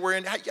fasting that we're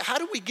in? How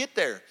did we get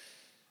there?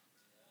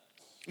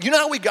 You know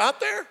how we got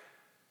there?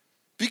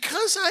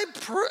 Because I'm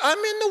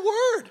in the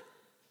Word.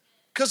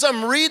 Because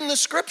I'm reading the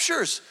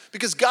scriptures.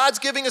 Because God's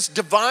giving us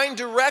divine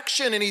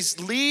direction and he's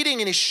leading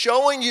and he's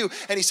showing you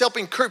and he's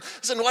helping curb.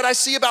 Listen, what I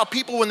see about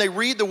people when they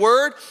read the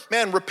Word,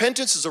 man,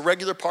 repentance is a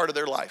regular part of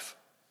their life.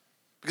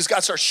 Because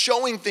God starts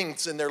showing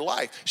things in their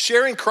life.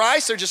 Sharing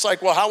Christ, they're just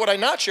like, well, how would I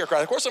not share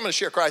Christ? Of course I'm going to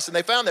share Christ. And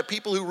they found that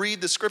people who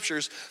read the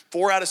scriptures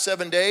 4 out of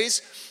 7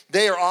 days,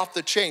 they are off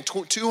the chain.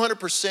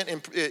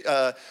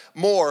 200%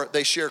 more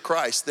they share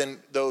Christ than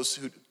those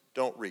who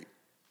don't read.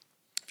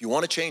 If you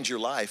want to change your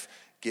life,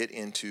 get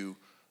into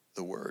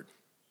the Word.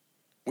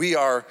 We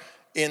are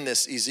in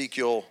this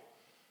Ezekiel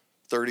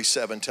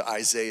 37 to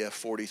Isaiah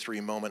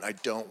 43 moment. I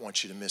don't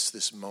want you to miss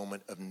this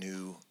moment of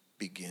new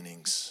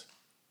beginnings.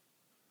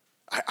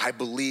 I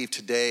believe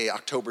today,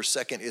 October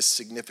 2nd, is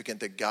significant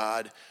that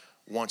God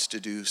wants to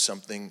do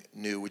something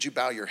new. Would you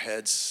bow your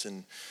heads?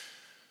 And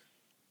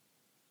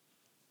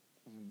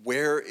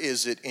where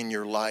is it in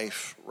your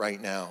life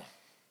right now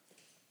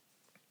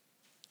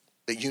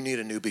that you need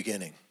a new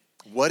beginning?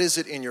 What is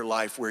it in your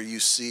life where you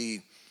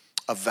see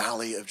a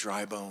valley of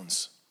dry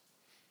bones.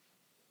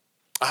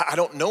 I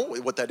don't know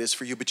what that is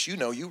for you, but you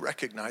know, you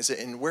recognize it.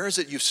 And where is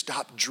it you've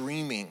stopped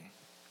dreaming?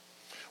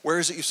 Where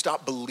is it you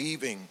stopped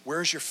believing?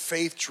 Where is your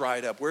faith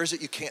dried up? Where is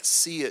it you can't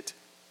see it?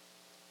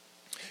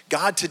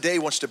 God today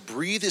wants to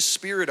breathe his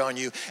Spirit on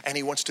you, and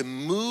he wants to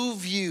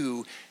move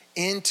you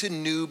into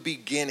new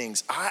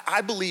beginnings.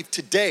 I believe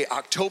today,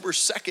 October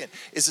 2nd,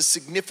 is a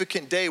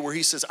significant day where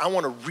he says, I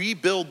want to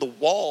rebuild the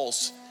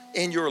walls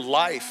in your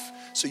life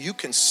so you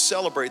can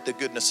celebrate the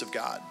goodness of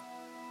God.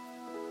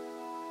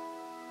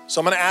 So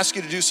I'm going to ask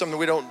you to do something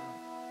I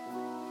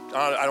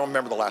don't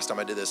remember the last time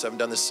I did this. I haven't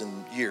done this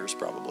in years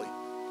probably.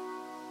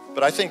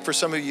 But I think for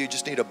some of you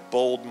just need a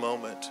bold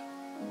moment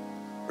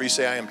where you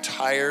say, I am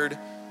tired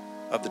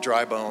of the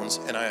dry bones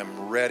and I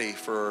am ready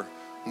for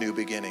new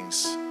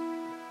beginnings.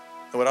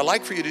 And what I'd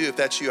like for you to do, if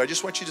that's you, I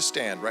just want you to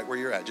stand right where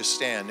you're at. Just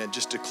stand and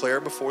just declare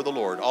before the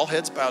Lord. All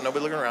heads bowed,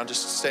 nobody looking around.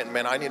 Just stand,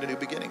 man, I need a new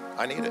beginning.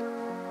 I need it.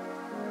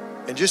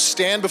 And just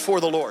stand before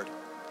the Lord.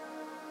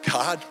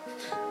 God,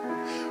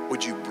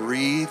 would you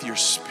breathe your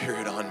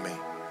Spirit on me?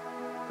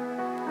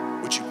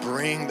 Would you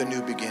bring the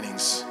new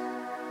beginnings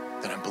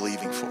that I'm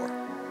believing for?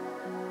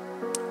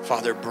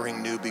 Father,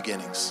 bring new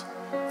beginnings.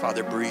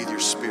 Father, breathe your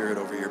Spirit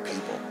over your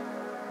people.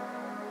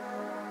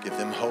 Give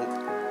them hope.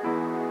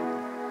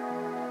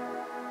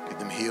 Give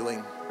them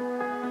healing.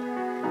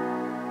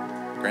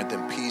 Grant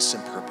them peace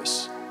and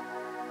purpose.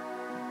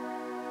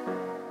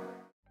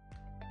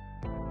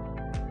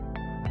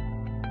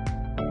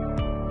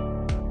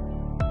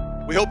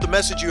 We hope the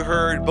message you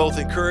heard both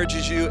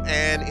encourages you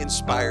and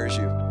inspires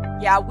you.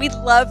 Yeah, we'd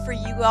love for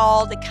you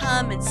all to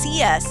come and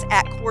see us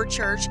at Core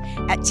Church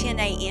at 10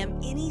 a.m.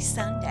 any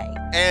Sunday.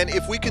 And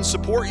if we can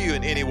support you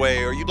in any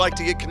way or you'd like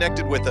to get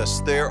connected with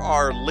us, there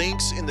are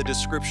links in the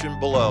description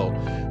below.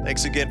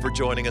 Thanks again for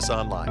joining us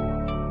online.